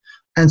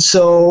 And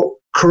so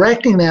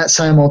correcting that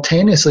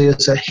simultaneously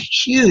is a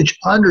huge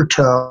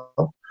undertow.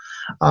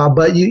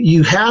 But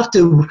you have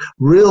to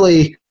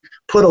really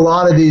put a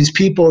lot of these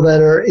people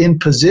that are in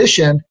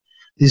position,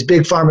 these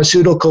big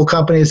pharmaceutical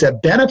companies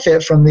that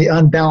benefit from the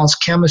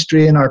unbalanced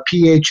chemistry in our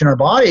pH in our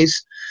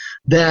bodies,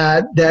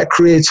 that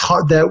creates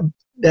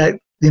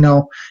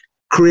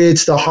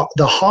creates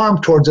the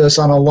harm towards us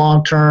on a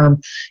long-term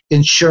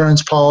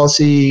insurance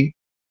policy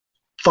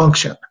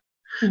function.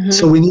 Mm-hmm.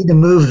 So we need to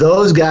move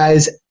those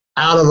guys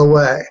out of the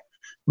way.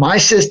 My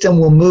system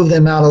will move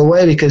them out of the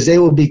way because they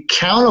will be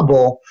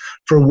accountable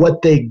for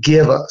what they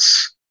give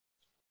us.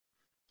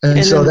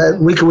 And so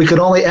that we could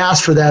only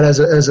ask for that as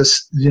I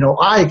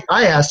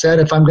ask that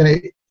if I'm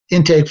going to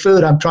intake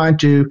food, I'm trying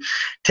to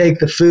take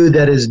the food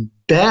that is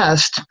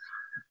best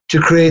to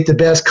create the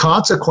best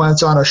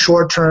consequence on a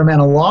short term and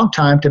a long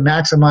time to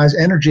maximize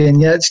energy and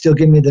yet still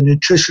give me the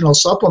nutritional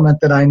supplement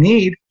that I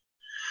need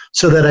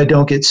so that I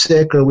don't get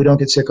sick or we don't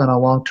get sick on a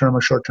long term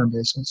or short term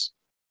basis.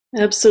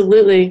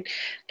 Absolutely.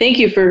 Thank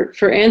you for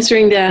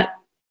answering that.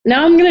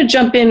 Now I'm going to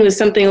jump in with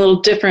something a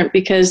little different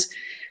because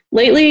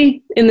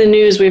lately in the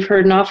news, we've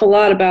heard an awful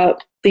lot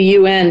about the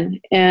UN,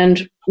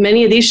 and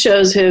many of these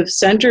shows have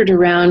centered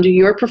around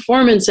your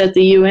performance at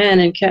the UN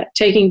and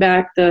taking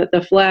back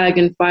the flag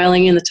and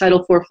filing in the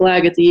Title IV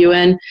flag at the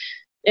UN,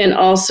 and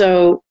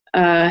also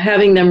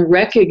having them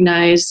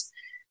recognize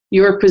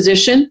your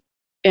position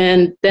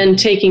and then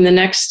taking the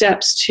next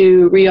steps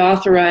to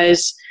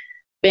reauthorize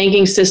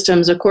banking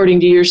systems according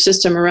to your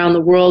system around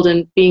the world,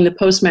 and being the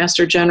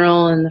postmaster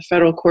general and the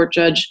federal court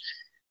judge,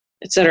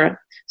 et cetera.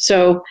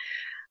 So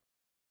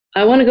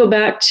I want to go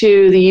back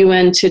to the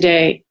UN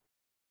today.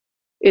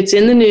 It's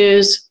in the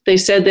news. They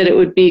said that it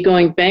would be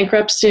going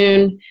bankrupt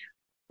soon.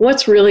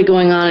 What's really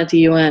going on at the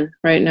UN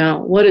right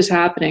now? What is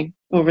happening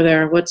over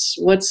there?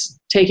 What's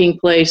taking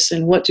place,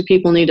 and what do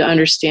people need to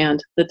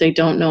understand that they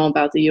don't know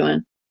about the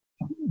UN?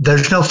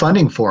 There's no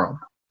funding for them.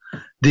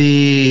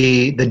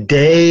 The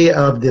day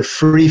of the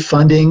free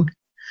funding,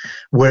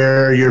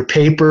 where your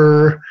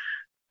paper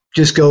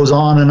just goes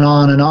on and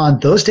on and on,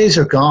 those days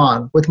are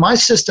gone. With my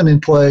system in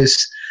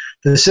place,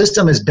 the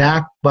system is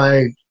backed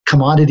by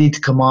commodity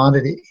to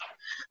commodity.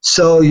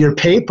 So your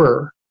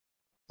paper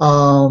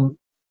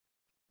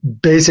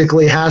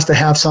basically has to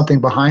have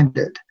something behind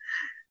it.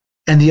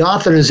 And the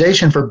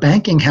authorization for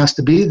banking has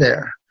to be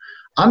there.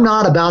 I'm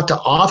not about to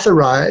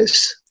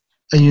authorize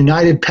a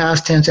united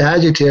past tense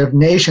adjective,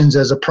 nations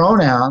as a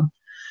pronoun,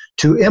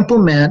 to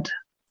implement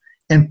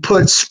and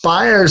put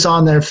spires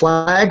on their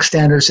flag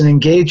standards and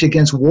engage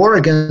against war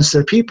against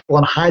their people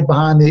and hide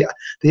behind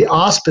the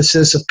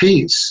auspices of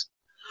peace.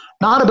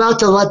 Not about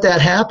to let that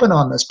happen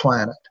on this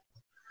planet.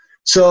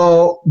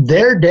 So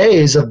their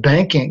days of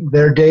banking,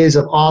 their days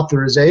of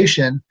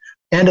authorization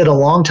ended a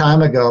long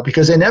time ago,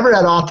 because they never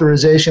had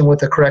authorization with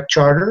the correct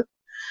charter.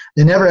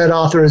 They never had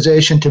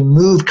authorization to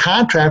move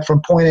contract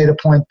from point A to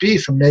point B,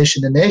 from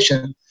nation to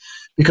nation,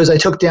 because I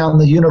took down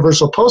the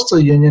Universal Postal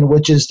Union,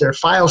 which is their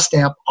file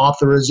stamp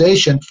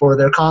authorization for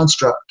their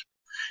construct.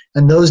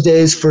 And those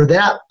days for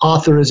that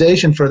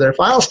authorization for their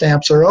file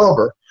stamps are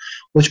over,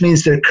 which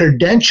means their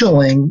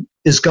credentialing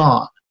is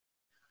gone.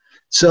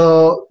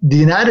 So the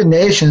United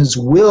Nations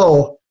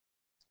will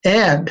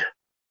end,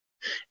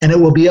 and it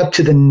will be up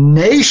to the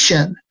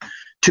nation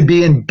to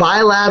be in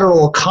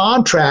bilateral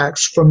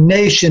contracts from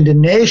nation to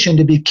nation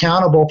to be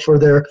accountable for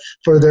their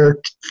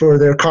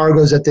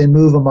cargoes that they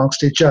move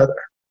amongst each other.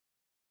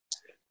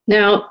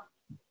 Now,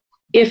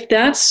 if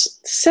that's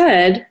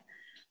said,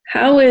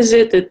 how is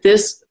it that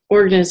this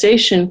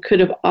organization could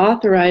have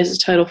authorized a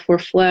Title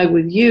IV flag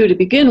with you to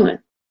begin with?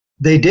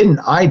 They didn't.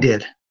 I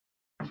did.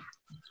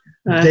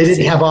 They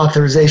didn't have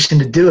authorization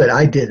to do it.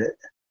 I did it.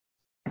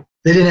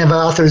 They didn't have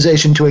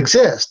authorization to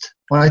exist.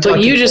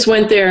 But you just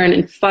went there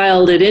and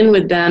filed it in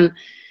with them.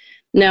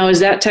 Now,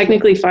 is that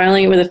technically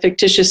filing it with a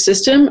fictitious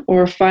system,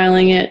 or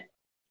filing it?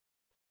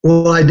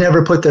 Well, I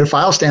never put their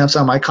file stamps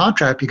on my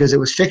contract because it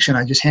was fiction.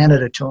 I just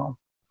handed it to them.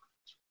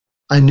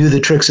 I knew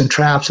the tricks and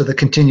traps of the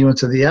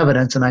continuance of the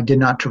evidence, and I did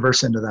not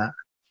traverse into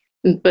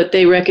that. But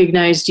they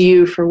recognized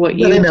you for what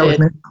you did. They met with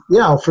me.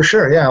 Yeah, for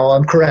sure. Yeah, well,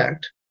 I'm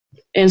correct.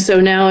 And so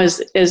now,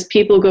 as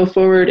people go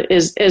forward,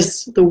 as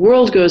the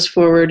world goes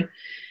forward,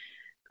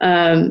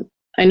 I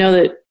know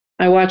that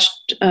I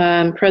watched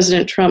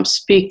President Trump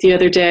speak the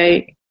other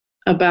day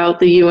about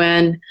the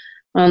UN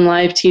on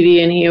live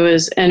TV, and he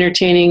was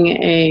entertaining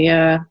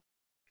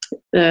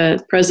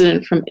the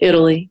president from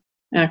Italy,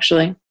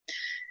 actually.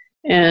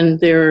 And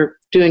they were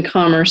doing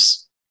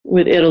commerce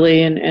with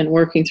Italy and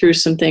working through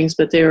some things,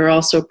 but they were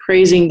also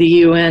praising the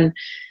UN.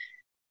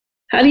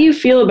 How do you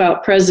feel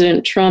about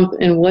President Trump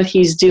and what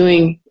he's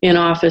doing in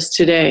office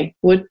today?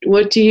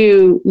 What do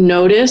you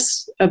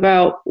notice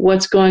about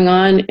what's going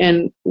on,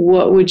 and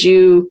what would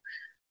you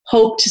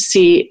hope to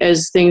see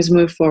as things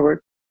move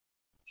forward?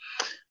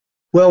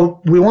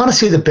 Well, we want to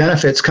see the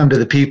benefits come to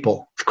the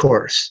people, of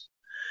course.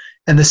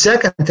 And the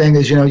second thing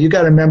is, you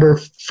got to remember,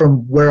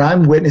 from where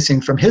I'm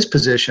witnessing from his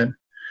position,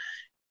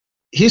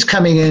 he's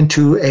coming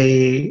into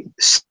a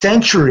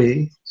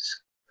century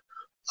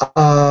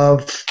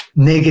of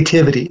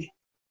negativity,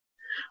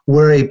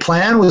 where a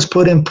plan was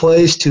put in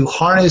place to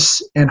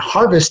harness and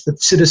harvest the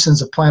citizens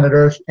of planet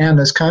Earth and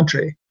this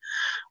country,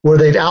 where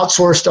they've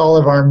outsourced all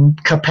of our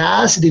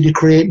capacity to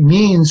create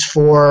means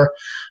for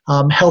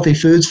healthy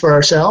foods for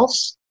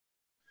ourselves,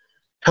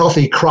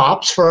 healthy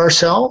crops for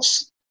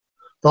ourselves,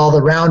 all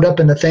the Roundup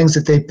and the things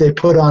that they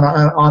put on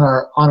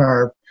our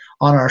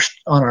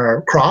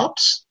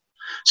crops.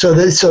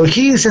 So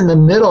he's in the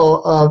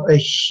middle of a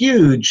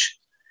huge,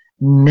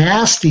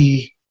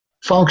 nasty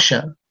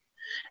function.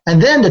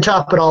 And then to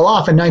top it all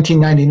off, in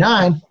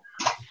 1999,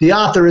 the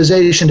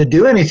authorization to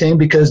do anything,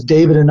 because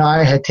David and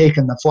I had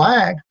taken the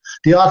flag,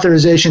 the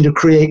authorization to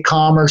create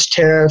commerce,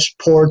 tariffs,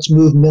 ports,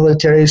 move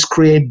militaries,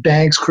 create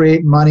banks,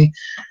 create money.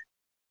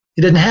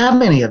 He didn't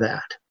have any of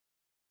that.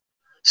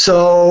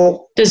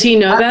 So does he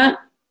know that?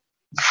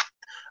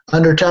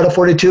 Under Title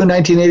 42 in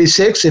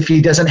 1986, if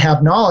he doesn't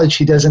have knowledge,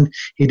 he doesn't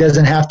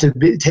have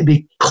to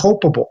be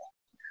culpable.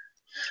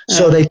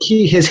 So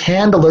his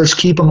handlers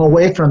keep him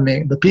away from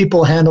me. The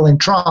people handling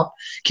Trump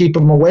keep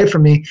him away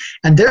from me,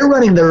 and they're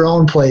running their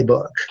own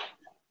playbook.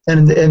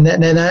 And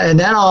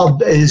that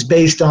all is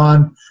based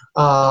on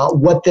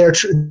what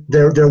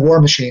their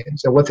war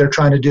machines and what they're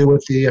trying to do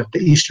with the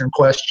Eastern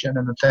question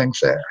and the things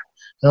there.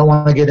 I don't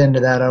want to get into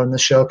that on the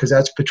show, because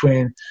that's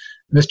between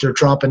Mr.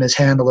 Trump and his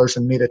handlers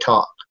and me to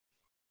talk.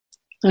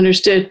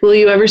 Understood. Will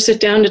you ever sit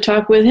down to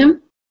talk with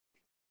him?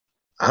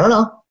 I don't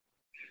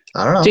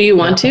know. Do you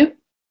want to?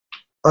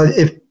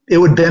 If it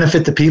would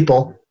benefit the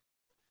people.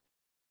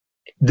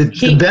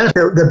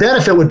 The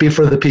benefit would be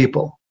for the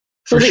people,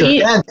 for sure.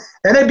 And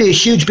it'd be a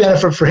huge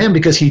benefit for him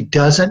because he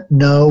doesn't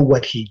know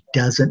what he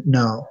doesn't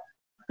know.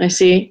 I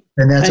see.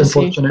 And that's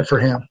unfortunate for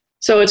him.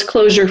 So it's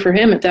closure for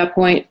him at that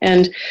point.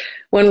 And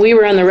when we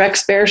were on the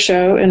Rex Bear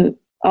show and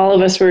all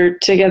of us were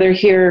together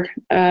here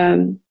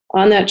on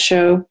that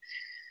show,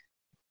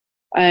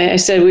 I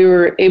said we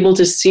were able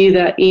to see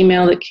that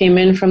email that came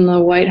in from the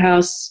White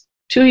House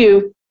to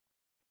you,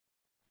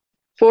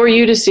 for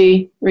you to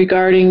see,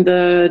 regarding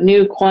the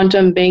new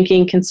quantum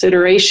banking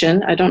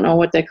consideration. I don't know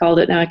what they called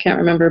it now, I can't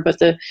remember, but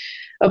the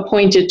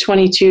appointed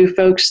 22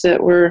 folks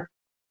that were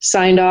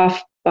signed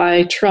off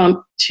by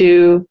Trump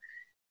to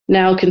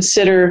now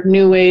consider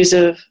new ways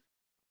of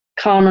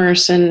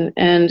commerce, and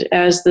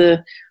as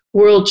the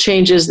world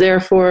changes,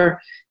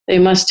 therefore, they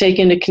must take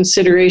into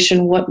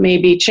consideration what may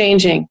be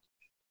changing.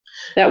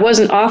 That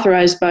wasn't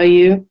authorized by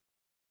you.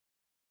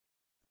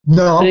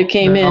 No, but it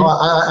came in.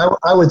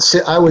 I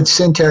would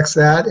syntax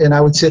that, and I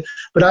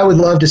would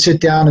love to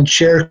sit down and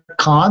share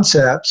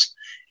concepts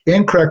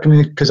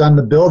incorrectly because I'm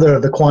the builder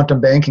of the quantum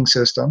banking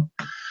system,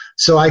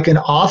 so I can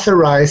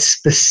authorize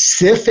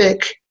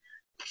specific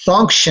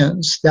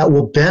functions that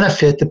will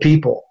benefit the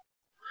people,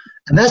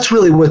 and that's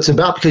really what it's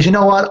about. Because you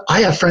know what, I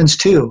have friends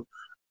too.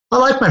 I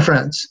like my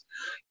friends.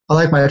 I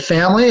like my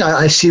family.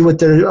 I see what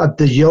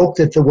the yoke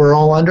that we're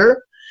all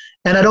under.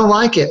 And I don't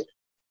like it.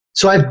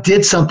 So I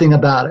did something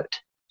about it.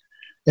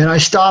 And I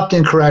stopped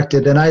and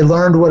corrected, and I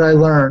learned what I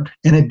learned.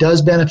 And it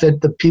does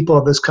benefit the people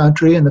of this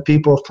country and the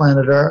people of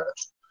planet Earth.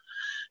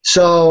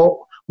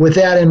 So with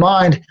that in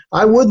mind,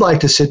 I would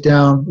like to sit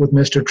down with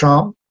Mr.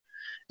 Trump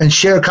and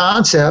share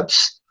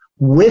concepts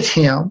with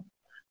him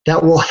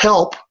that will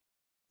help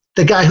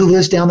the guy who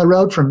lives down the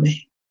road from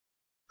me,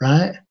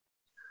 right?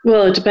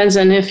 Well, it depends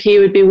on if he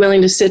would be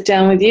willing to sit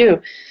down with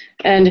you.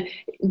 And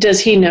does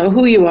he know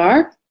who you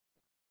are?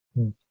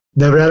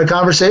 Never had a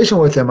conversation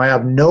with him. I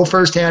have no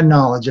firsthand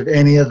knowledge of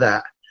any of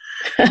that.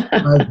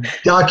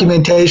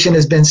 Documentation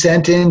has been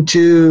sent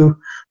into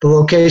the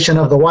location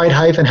of the White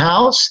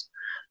House.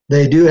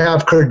 They do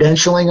have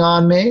credentialing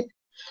on me.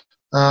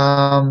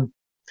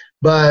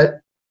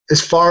 But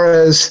as far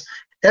as,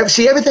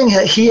 everything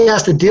he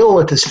has to deal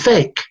with is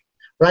fake,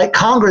 right?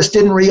 Congress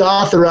didn't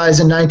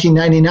reauthorize in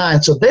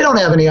 1999, so they don't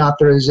have any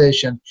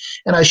authorization.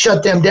 And I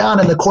shut them down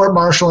in the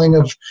court-martialing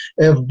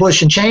of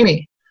Bush and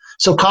Cheney.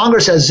 So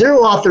Congress has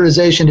zero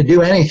authorization to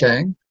do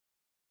anything.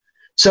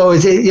 So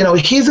he's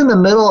in the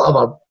middle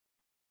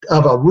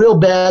of a real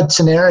bad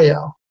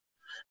scenario,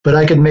 but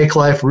I could make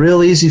life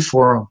real easy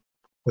for him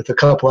with a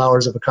couple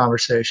hours of a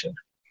conversation.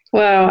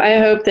 Wow, I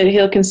hope that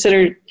he'll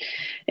consider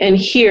and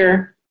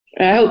hear.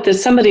 I hope that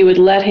somebody would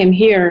let him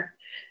hear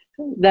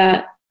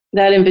that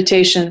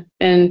invitation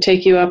and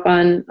take you up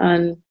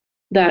on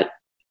that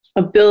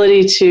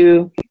ability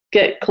to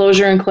get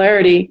closure and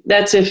clarity.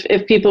 That's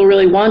if people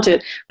really want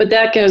it. But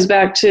that goes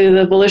back to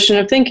the volition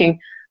of thinking.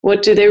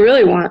 What do they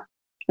really want?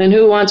 And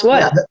who wants what?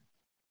 Yeah,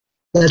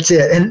 that's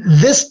it. And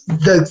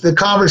the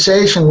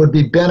conversation would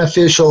be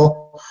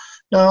beneficial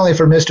not only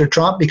for Mr.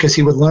 Trump, because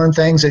he would learn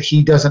things that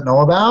he doesn't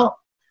know about.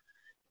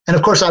 And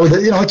of course,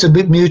 it's a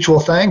big mutual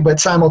thing, but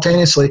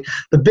simultaneously,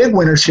 the big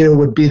winners here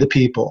would be the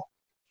people.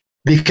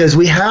 Because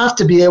we have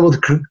to be able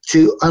to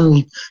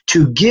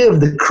give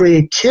the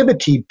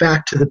creativity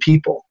back to the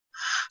people,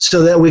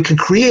 so that we can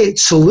create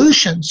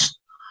solutions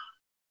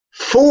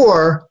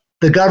for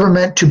the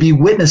government to be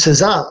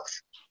witnesses of,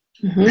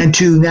 and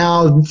to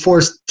now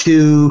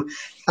to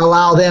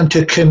allow them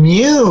to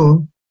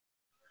commune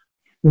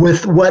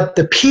with what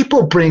the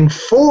people bring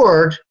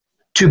forward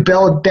to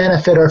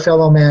benefit our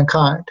fellow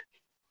mankind.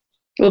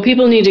 Well,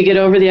 people need to get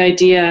over the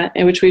idea,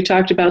 which we've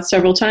talked about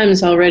several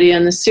times already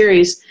on this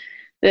series,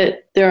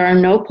 that there are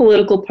no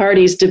political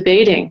parties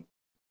debating.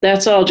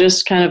 That's all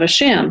just kind of a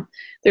sham.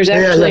 There's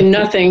actually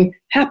nothing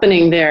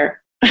happening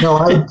there. No,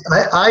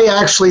 I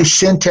actually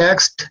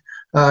syntaxed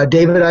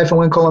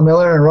David-Wincole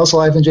Miller and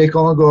Russell-J.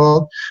 Colin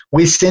Gould.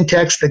 We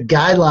syntaxed the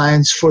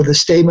guidelines for the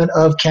statement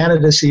of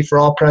candidacy for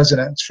all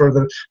presidents for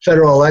the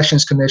Federal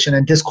Elections Commission,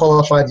 and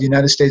disqualified the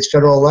United States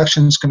Federal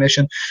Elections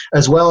Commission,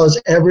 as well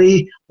as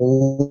every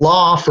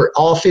law for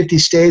all 50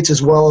 states,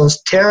 as well as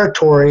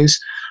territories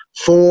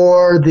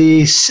for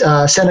the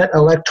Senate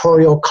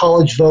Electoral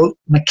College vote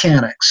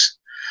mechanics.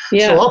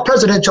 Yeah. So all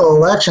presidential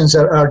elections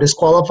are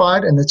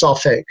disqualified, and it's all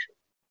fake.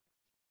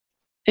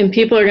 And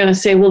people are going to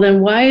say, well, then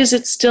why is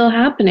it still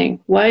happening?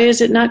 Why is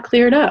it not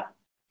cleared up?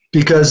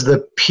 Because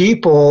the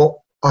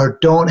people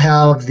don't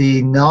have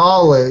the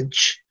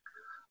knowledge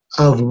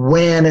of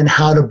when and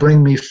how to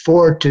bring me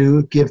forward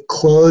to give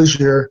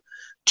closure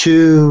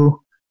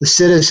to the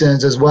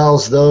citizens, as well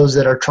as those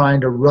that are trying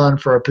to run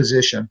for a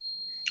position.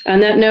 On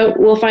that note,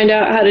 we'll find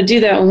out how to do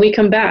that when we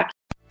come back.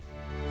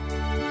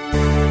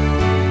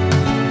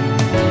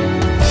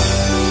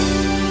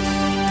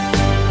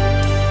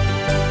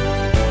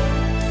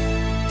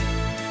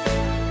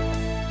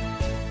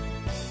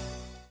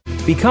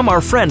 Become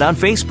our friend on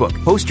Facebook.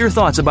 Post your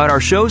thoughts about our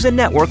shows and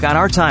network on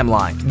our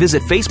timeline.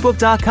 Visit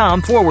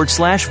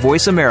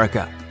facebook.com/Voice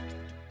America.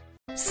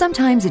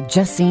 Sometimes it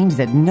just seems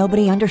that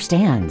nobody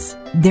understands.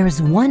 There's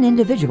one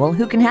individual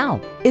who can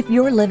help. If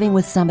you're living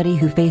with somebody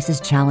who faces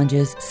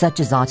challenges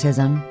such as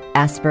autism,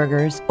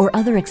 Asperger's, or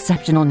other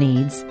exceptional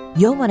needs,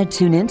 you'll want to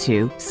tune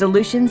into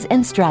Solutions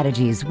and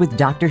Strategies with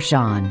Dr.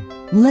 Sean,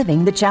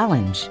 Living the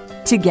Challenge.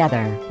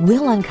 Together,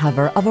 we'll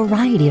uncover a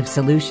variety of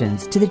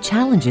solutions to the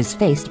challenges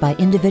faced by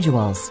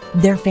individuals,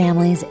 their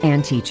families,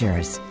 and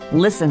teachers.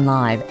 Listen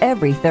live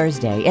every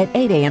Thursday at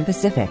 8 a.m.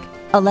 Pacific,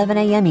 11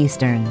 a.m.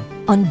 Eastern,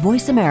 on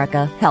Voice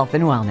America Health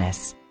and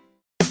Wellness.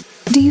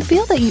 Do you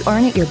feel that you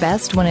aren't at your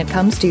best when it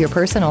comes to your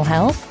personal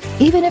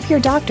health? Even if your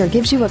doctor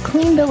gives you a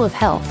clean bill of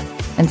health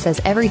and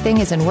says everything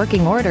is in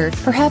working order,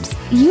 perhaps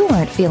you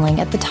aren't feeling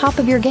at the top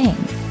of your game.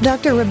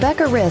 Dr.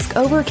 Rebecca Risk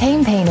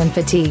overcame pain and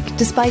fatigue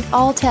despite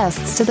all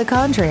tests to the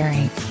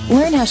contrary.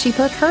 Learn how she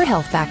put her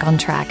health back on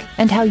track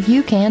and how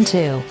you can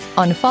too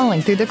on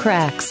Falling Through the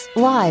Cracks,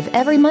 live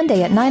every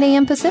Monday at 9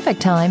 a.m. Pacific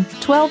Time,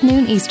 12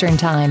 noon Eastern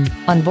Time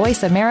on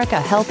Voice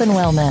America Health and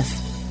Wellness.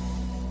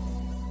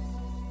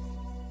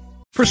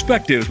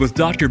 Perspectives with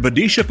Dr.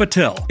 Badisha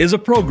Patel is a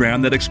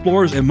program that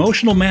explores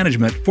emotional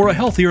management for a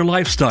healthier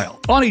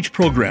lifestyle. On each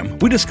program,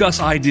 we discuss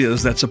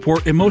ideas that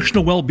support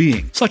emotional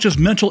well-being, such as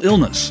mental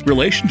illness,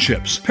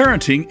 relationships,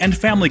 parenting, and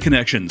family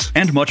connections,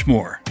 and much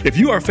more. If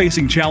you are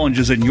facing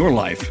challenges in your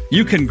life,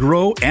 you can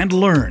grow and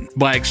learn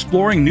by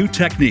exploring new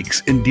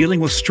techniques in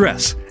dealing with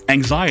stress,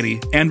 anxiety,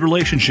 and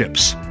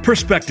relationships.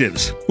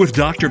 Perspectives with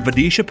Dr.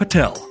 Badisha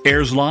Patel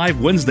airs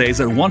live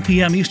Wednesdays at 1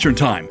 p.m. Eastern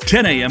Time,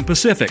 10 a.m.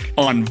 Pacific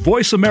on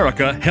Voice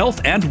America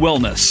Health and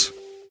Wellness.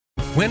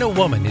 When a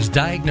woman is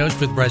diagnosed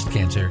with breast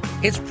cancer,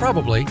 it's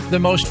probably the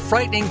most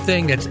frightening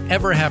thing that's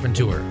ever happened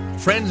to her.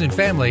 Friends and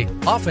family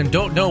often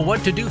don't know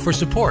what to do for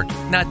support,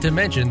 not to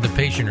mention the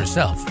patient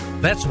herself.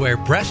 That's where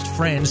Breast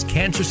Friends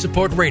Cancer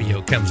Support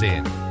Radio comes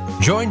in.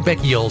 Join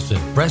Becky Olson,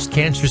 breast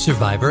cancer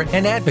survivor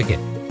and advocate.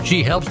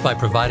 She helps by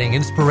providing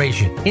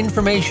inspiration,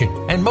 information,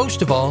 and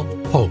most of all,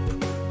 hope.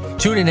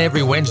 Tune in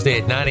every Wednesday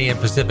at 9 a.m.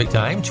 Pacific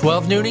Time,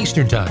 12 noon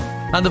Eastern Time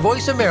on the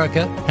Voice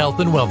America Health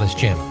and Wellness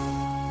Channel.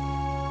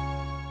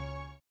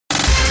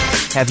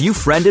 Have you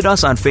friended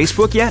us on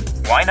Facebook yet?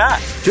 Why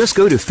not? Just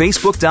go to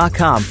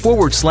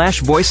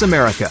facebook.com/Voice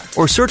America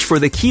or search for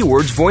the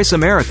keywords Voice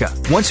America.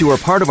 Once you are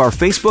part of our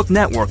Facebook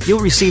network,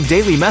 you'll receive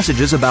daily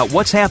messages about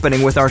what's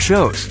happening with our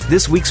shows,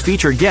 this week's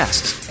featured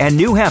guests, and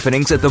new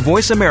happenings at the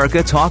Voice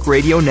America Talk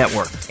Radio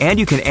Network. And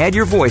you can add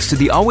your voice to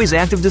the always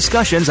active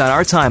discussions on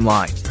our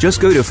timeline. Just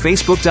go to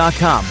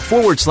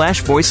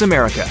facebook.com/Voice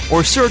America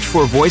or search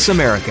for Voice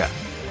America.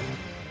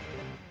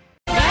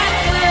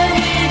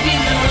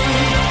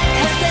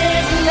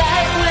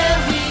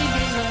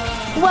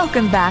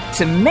 Welcome back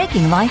to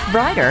Making Life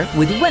Brighter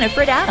with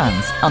Winifred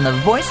Adams on the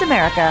Voice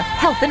America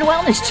Health and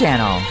Wellness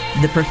Channel,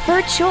 the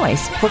preferred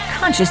choice for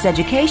conscious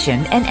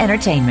education and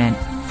entertainment.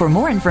 For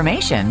more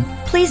information,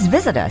 please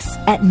visit us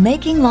at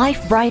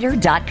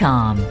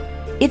makinglifebrighter.com.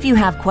 If you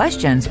have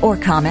questions or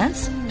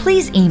comments,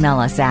 please email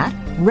us at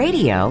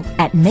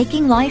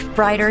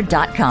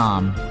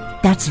radio@makinglifebrighter.com.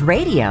 That's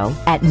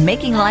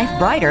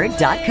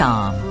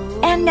radio@makinglifebrighter.com.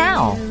 And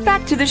now,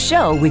 back to the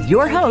show with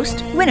your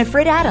host,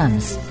 Winifred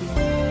Adams.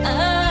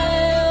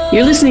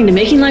 You're listening to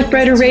Making Life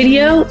Brighter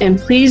Radio, and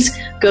please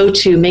go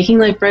to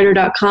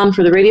makinglifebrighter.com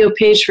for the radio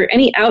page for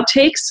any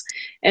outtakes,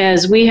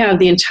 as we have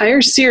the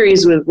entire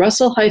series with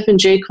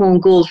Russell-J. Colin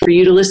Gould for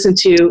you to listen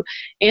to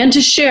and to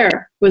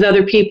share with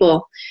other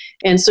people.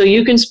 And so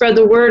you can spread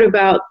the word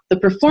about the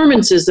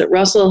performances that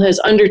Russell has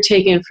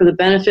undertaken for the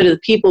benefit of the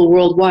people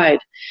worldwide.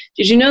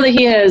 Did you know that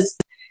he has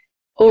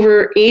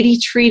over 80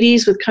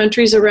 treaties with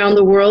countries around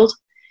the world?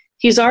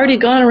 He's already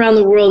gone around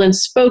the world and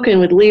spoken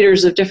with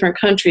leaders of different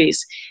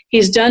countries.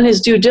 He's done his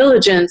due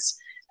diligence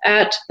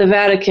at the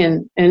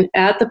Vatican and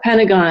at the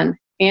Pentagon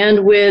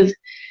and with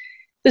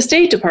the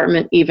State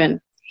Department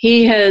even.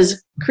 He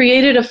has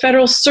created a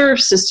federal serve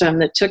system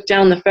that took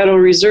down the Federal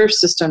Reserve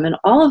System, and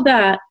all of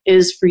that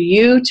is for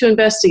you to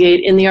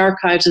investigate in the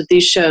archives of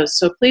these shows.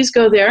 So please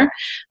go there.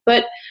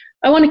 But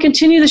I want to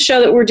continue the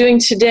show that we're doing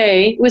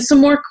today with some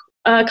more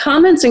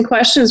comments and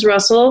questions,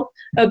 Russell,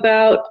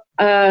 about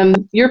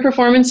your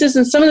performances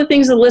and some of the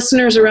things the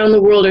listeners around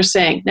the world are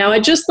saying. Now,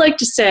 I'd just like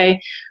to say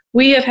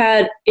we have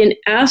had an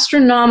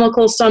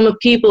astronomical sum of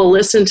people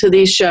listen to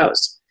these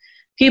shows.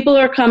 People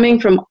are coming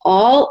from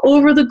all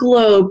over the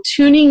globe,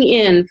 tuning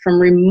in from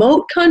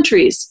remote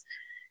countries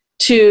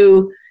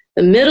to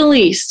the Middle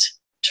East,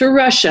 to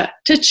Russia,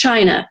 to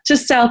China, to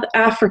South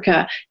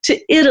Africa, to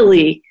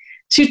Italy,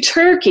 to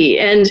Turkey,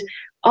 and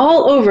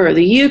all over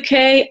the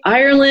UK,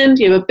 Ireland.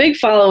 You have a big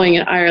following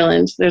in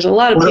Ireland. There's a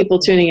lot of people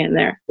tuning in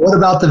there. What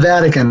about the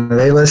Vatican? Are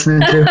they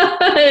listening too?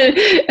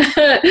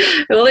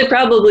 Well, they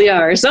probably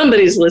are.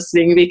 Somebody's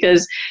listening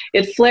because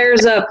it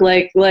flares up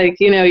like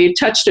you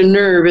touched a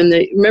nerve. And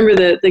remember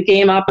the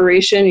game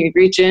Operation? You'd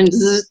reach in,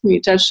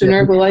 you touched a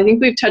nerve. Well, I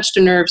think we've touched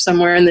a nerve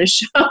somewhere in this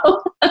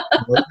show.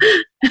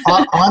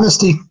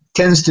 Honesty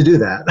tends to do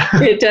that.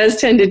 It does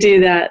tend to do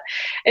that.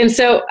 And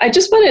so I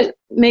just want to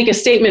make a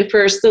statement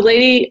first. The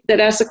lady that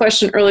asked the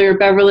question earlier,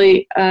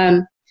 Beverly,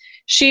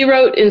 she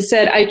wrote and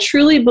said, I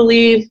truly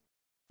believe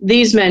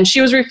these men,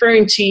 she was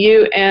referring to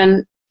you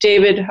and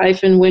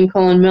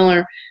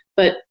David-Wynne-Cullen-Miller,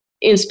 but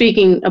in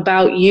speaking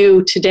about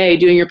you today,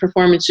 doing your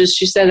performances,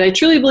 she said, I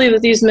truly believe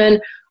that these men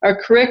are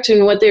correct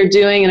in what they're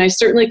doing, and I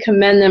certainly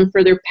commend them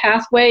for their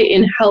pathway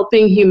in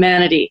helping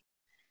humanity.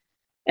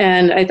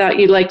 And I thought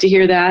you'd like to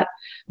hear that.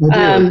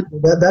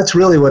 That's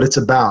really what it's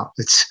about.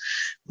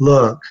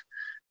 Look,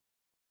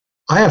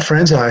 I have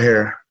friends out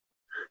here.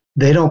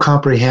 They don't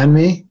comprehend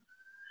me,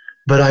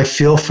 but I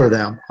feel for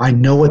them. I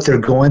know what they're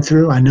going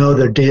through. I know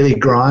their daily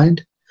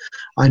grind.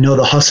 I know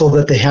the hustle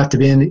that they have to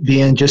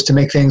be in just to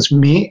make things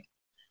meet.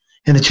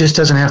 And it just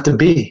doesn't have to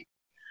be.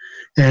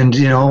 And,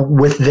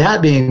 with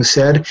that being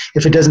said,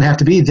 if it doesn't have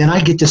to be, then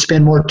I get to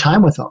spend more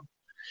time with them,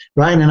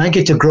 right? And I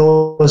get to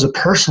grow as a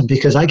person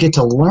because I get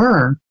to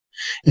learn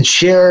and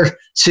share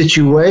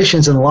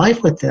situations in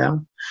life with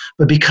them.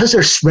 But because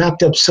they're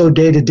wrapped up so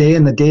day to day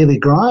in the daily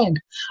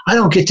grind, I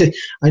don't get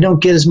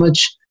as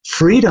much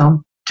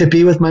freedom to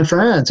be with my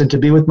friends and to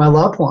be with my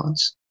loved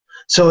ones.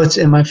 So it's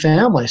in my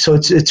family. So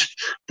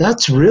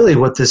that's really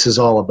what this is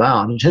all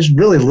about. It has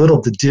really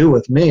little to do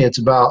with me. It's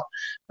about,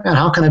 man,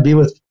 how can I be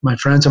with my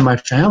friends and my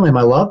family,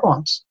 my loved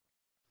ones?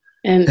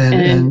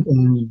 And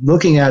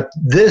looking at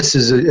this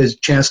as a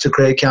chance to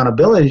create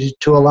accountability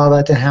to allow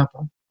that to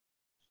happen.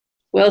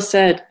 Well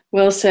said.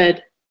 Well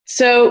said.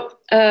 So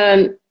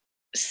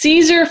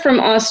Caesar from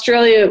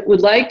Australia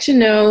would like to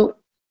know,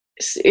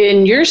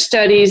 in your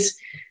studies,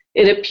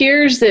 it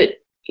appears that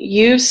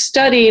you've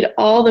studied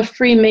all the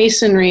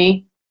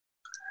Freemasonry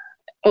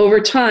over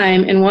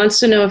time and wants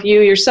to know if you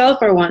yourself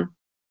are one.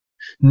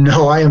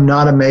 No, I am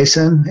not a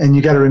Mason. And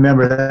you got to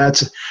remember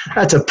that's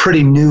a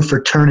pretty new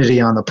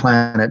fraternity on the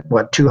planet.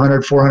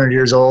 200, 400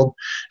 years old?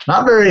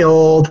 Not very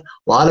old. A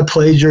lot of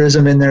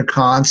plagiarism in their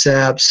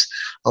concepts.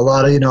 A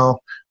lot of,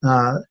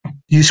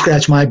 you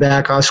scratch my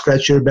back, I'll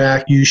scratch your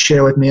back. You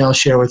share with me, I'll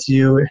share with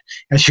you.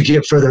 As you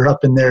get further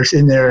up in their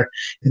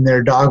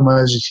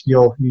dogmas,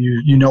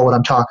 you know what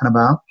I'm talking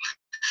about.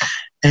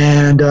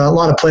 And a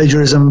lot of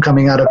plagiarism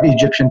coming out of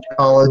Egyptian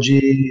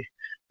theology.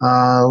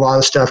 A lot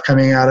of stuff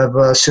coming out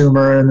of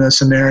Sumer and the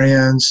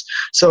Sumerians.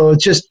 So it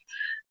just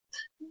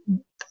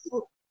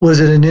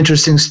was a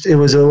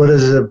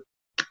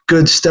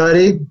good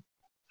study?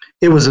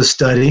 It was a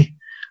study.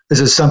 Is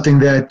it something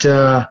that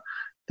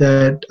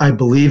I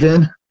believe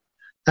in?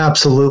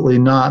 Absolutely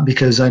not,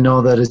 because I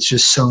know that it's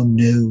just so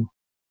new.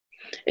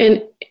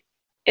 And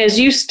as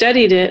you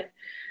studied it,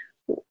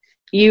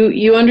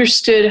 you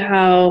understood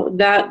how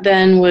that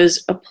then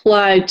was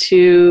applied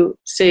to,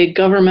 say,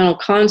 governmental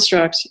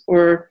constructs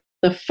or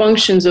the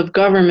functions of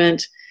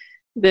government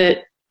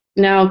that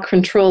now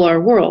control our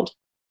world.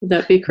 Would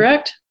that be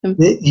correct?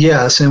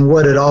 Yes, and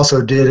what it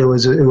also did, it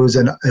was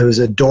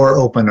a door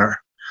opener.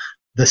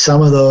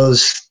 Some of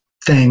those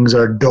things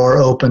are door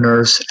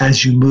openers.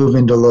 As you move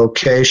into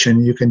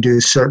location, you can do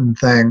certain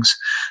things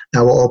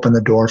that will open the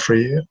door for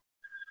you.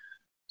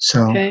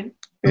 So, okay,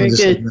 very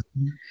good.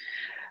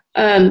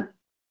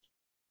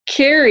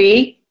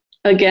 Carrie,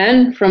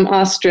 again from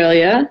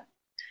Australia,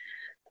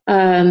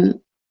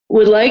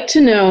 would like to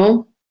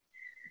know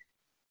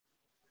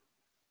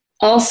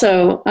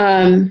also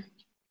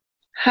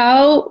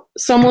how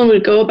someone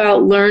would go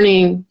about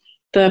learning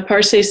the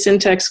Parse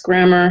syntax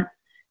grammar,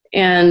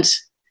 and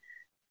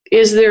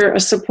is there a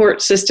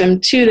support system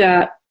to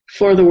that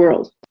for the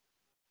world?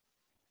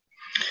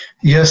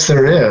 Yes,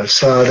 there is.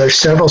 There's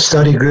several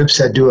study groups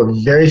that do a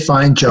very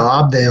fine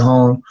job. They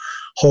hold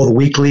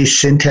weekly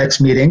syntax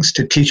meetings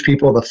to teach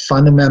people the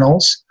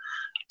fundamentals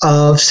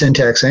of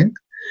syntaxing.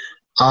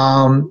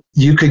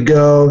 You could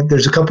go,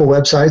 there's a couple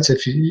websites,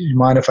 if you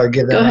mind if I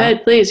give that Go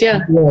ahead, please, yeah.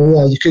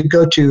 Yeah, you could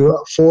go to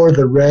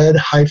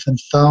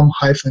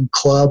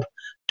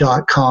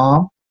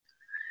forthered-thumb-club.com,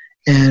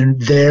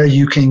 and there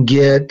you can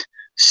get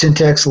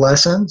syntax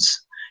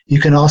lessons. You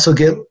can also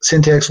get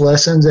syntax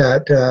lessons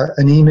at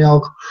an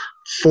email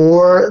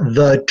for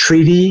the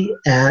treaty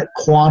at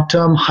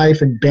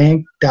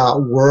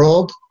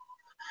quantum-bank.world,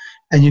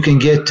 and you can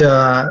get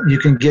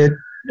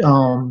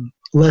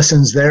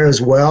lessons there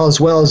as well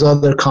as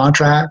other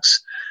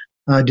contracts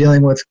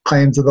dealing with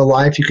claims of the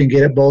life. You can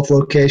get at both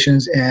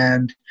locations,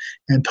 and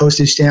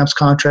postage stamps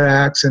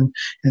contracts and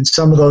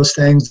some of those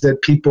things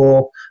that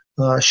people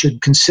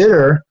should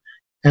consider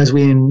as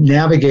we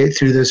navigate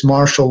through this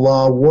martial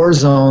law war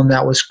zone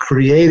that was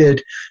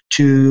created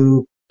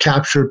to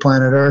capture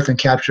planet Earth and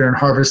capture and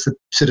harvest the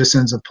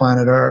citizens of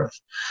planet Earth.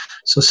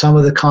 So some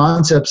of the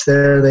concepts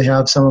there, they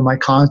have some of my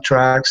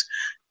contracts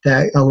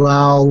that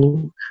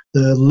allow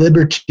the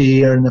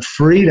liberty and the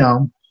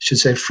freedom,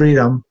 the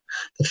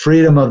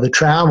freedom of the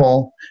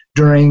travel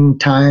during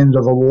times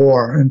of a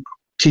war, and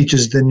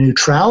teaches the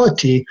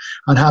neutrality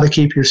on how to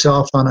keep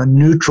yourself on a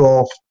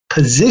neutral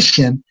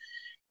position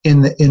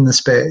in the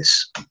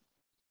space.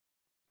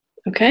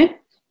 Okay.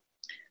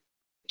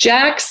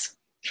 Jax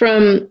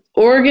from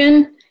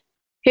Oregon.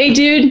 Hey,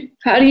 dude,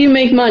 how do you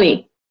make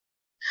money?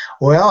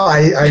 Well,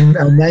 I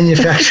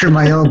manufacture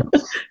my own.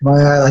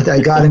 I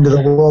got into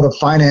the world of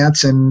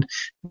finance, and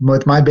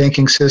with my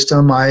banking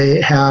system, I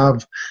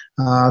have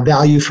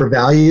value for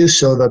value,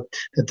 so that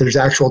there's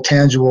actual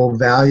tangible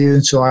value.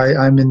 And so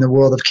I'm in the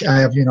world of, I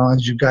have,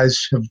 as you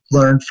guys have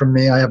learned from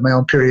me, I have my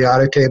own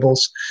periodic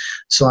tables.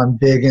 So I'm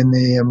big in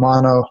the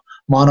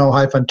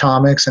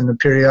mono-atomics and the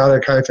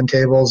periodic hyphen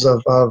tables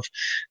of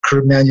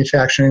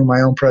manufacturing my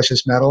own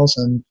precious metals,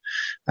 and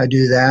I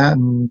do that.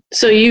 And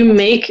so you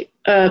make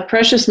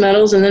precious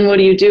metals, and then what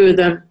do you do with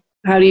them?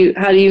 How do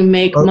you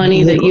make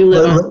money that you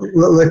live on?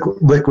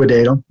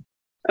 Liquidate them.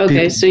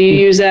 Okay, so you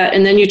use that,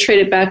 and then you trade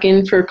it back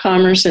in for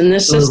commerce in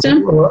this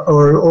system?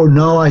 Or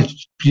no, I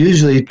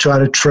usually try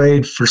to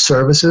trade for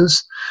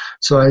services.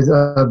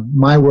 So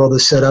my world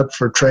is set up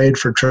for trade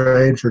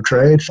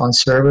on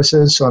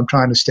services, so I'm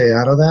trying to stay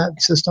out of that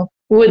system.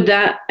 Would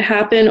that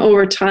happen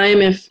over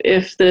time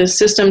if the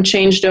system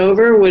changed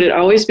over? Would it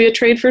always be a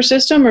trade for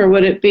system, or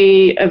would it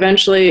be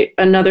eventually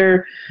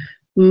another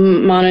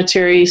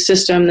monetary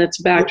system that's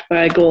backed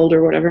by gold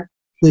or whatever?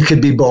 It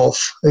could be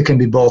both. It can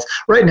be both.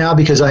 Right now,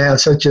 because I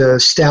have such an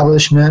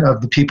establishment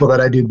of the people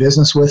that I do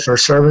business with for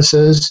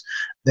services,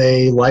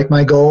 they like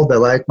my gold, they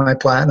like my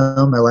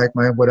platinum, they like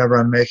my whatever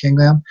I'm making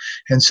them,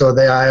 and so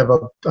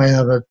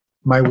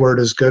my word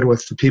is good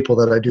with the people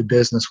that I do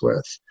business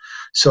with.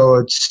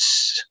 So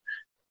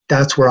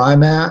that's where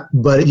I'm at.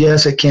 But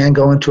yes, it can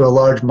go into a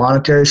large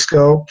monetary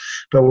scope,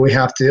 but I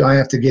have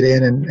to get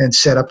in and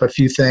set up a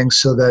few things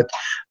so that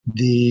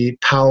the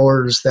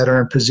powers that are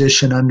in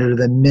position under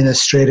the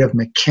administrative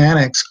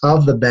mechanics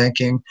of the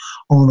banking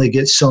only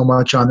get so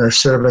much on their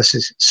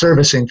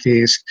servicing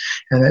fees.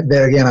 And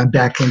there again, I'm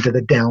back into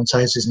the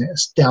downsizing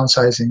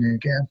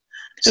again.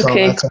 So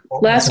okay,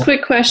 last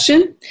quick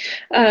question.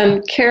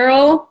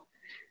 Carol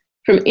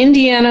from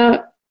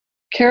Indiana.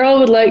 Carol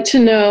would like to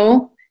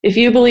know if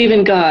you believe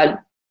in God.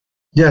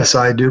 Yes,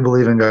 I do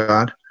believe in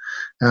God.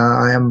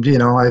 I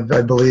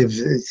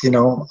believe,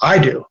 I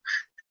do.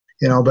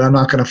 But I'm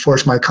not going to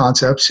force my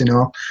concepts.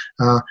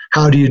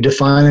 How do you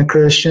define a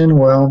Christian?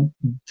 Well,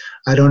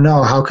 I don't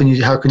know. How can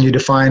you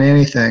define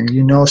anything?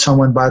 You know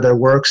someone by their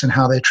works and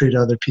how they treat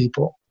other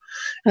people.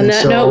 On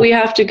that note, we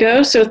have to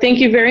go. So thank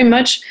you very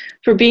much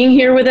for being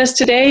here with us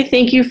today.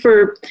 Thank you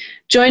for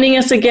joining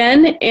us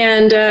again.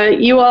 And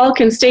you all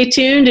can stay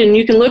tuned, and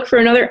you can look for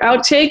another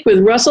outtake with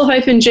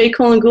Russell-J.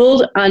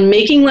 Gould on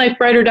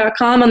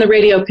makinglifebrighter.com on the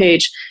radio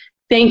page.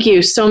 Thank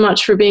you so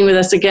much for being with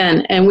us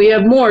again. And we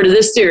have more to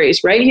this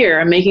series right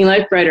here on Making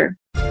Life Brighter.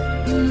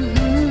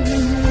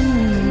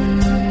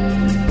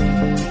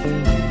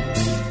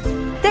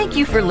 Thank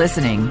you for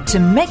listening to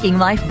Making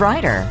Life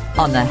Brighter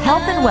on the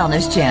Health and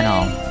Wellness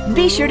Channel.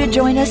 Be sure to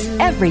join us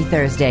every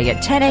Thursday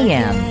at 10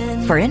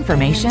 a.m. for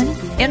information,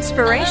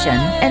 inspiration,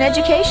 and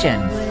education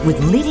with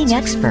leading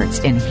experts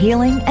in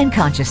healing and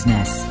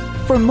consciousness.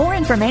 For more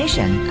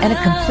information and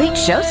a complete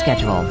show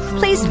schedule,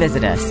 please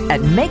visit us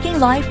at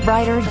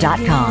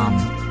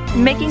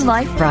makinglifebrighter.com. Making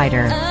Life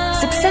Brighter,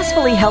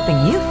 successfully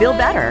helping you feel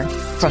better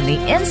from the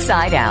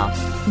inside out.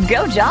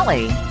 Go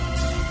Jolly!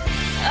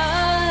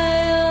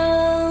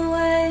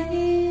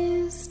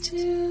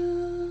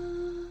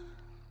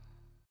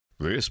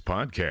 This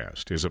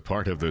podcast is a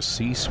part of the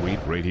C-Suite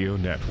Radio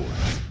Network.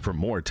 For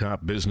more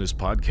top business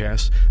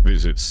podcasts,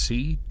 visit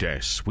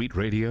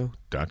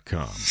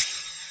c-suiteradio.com.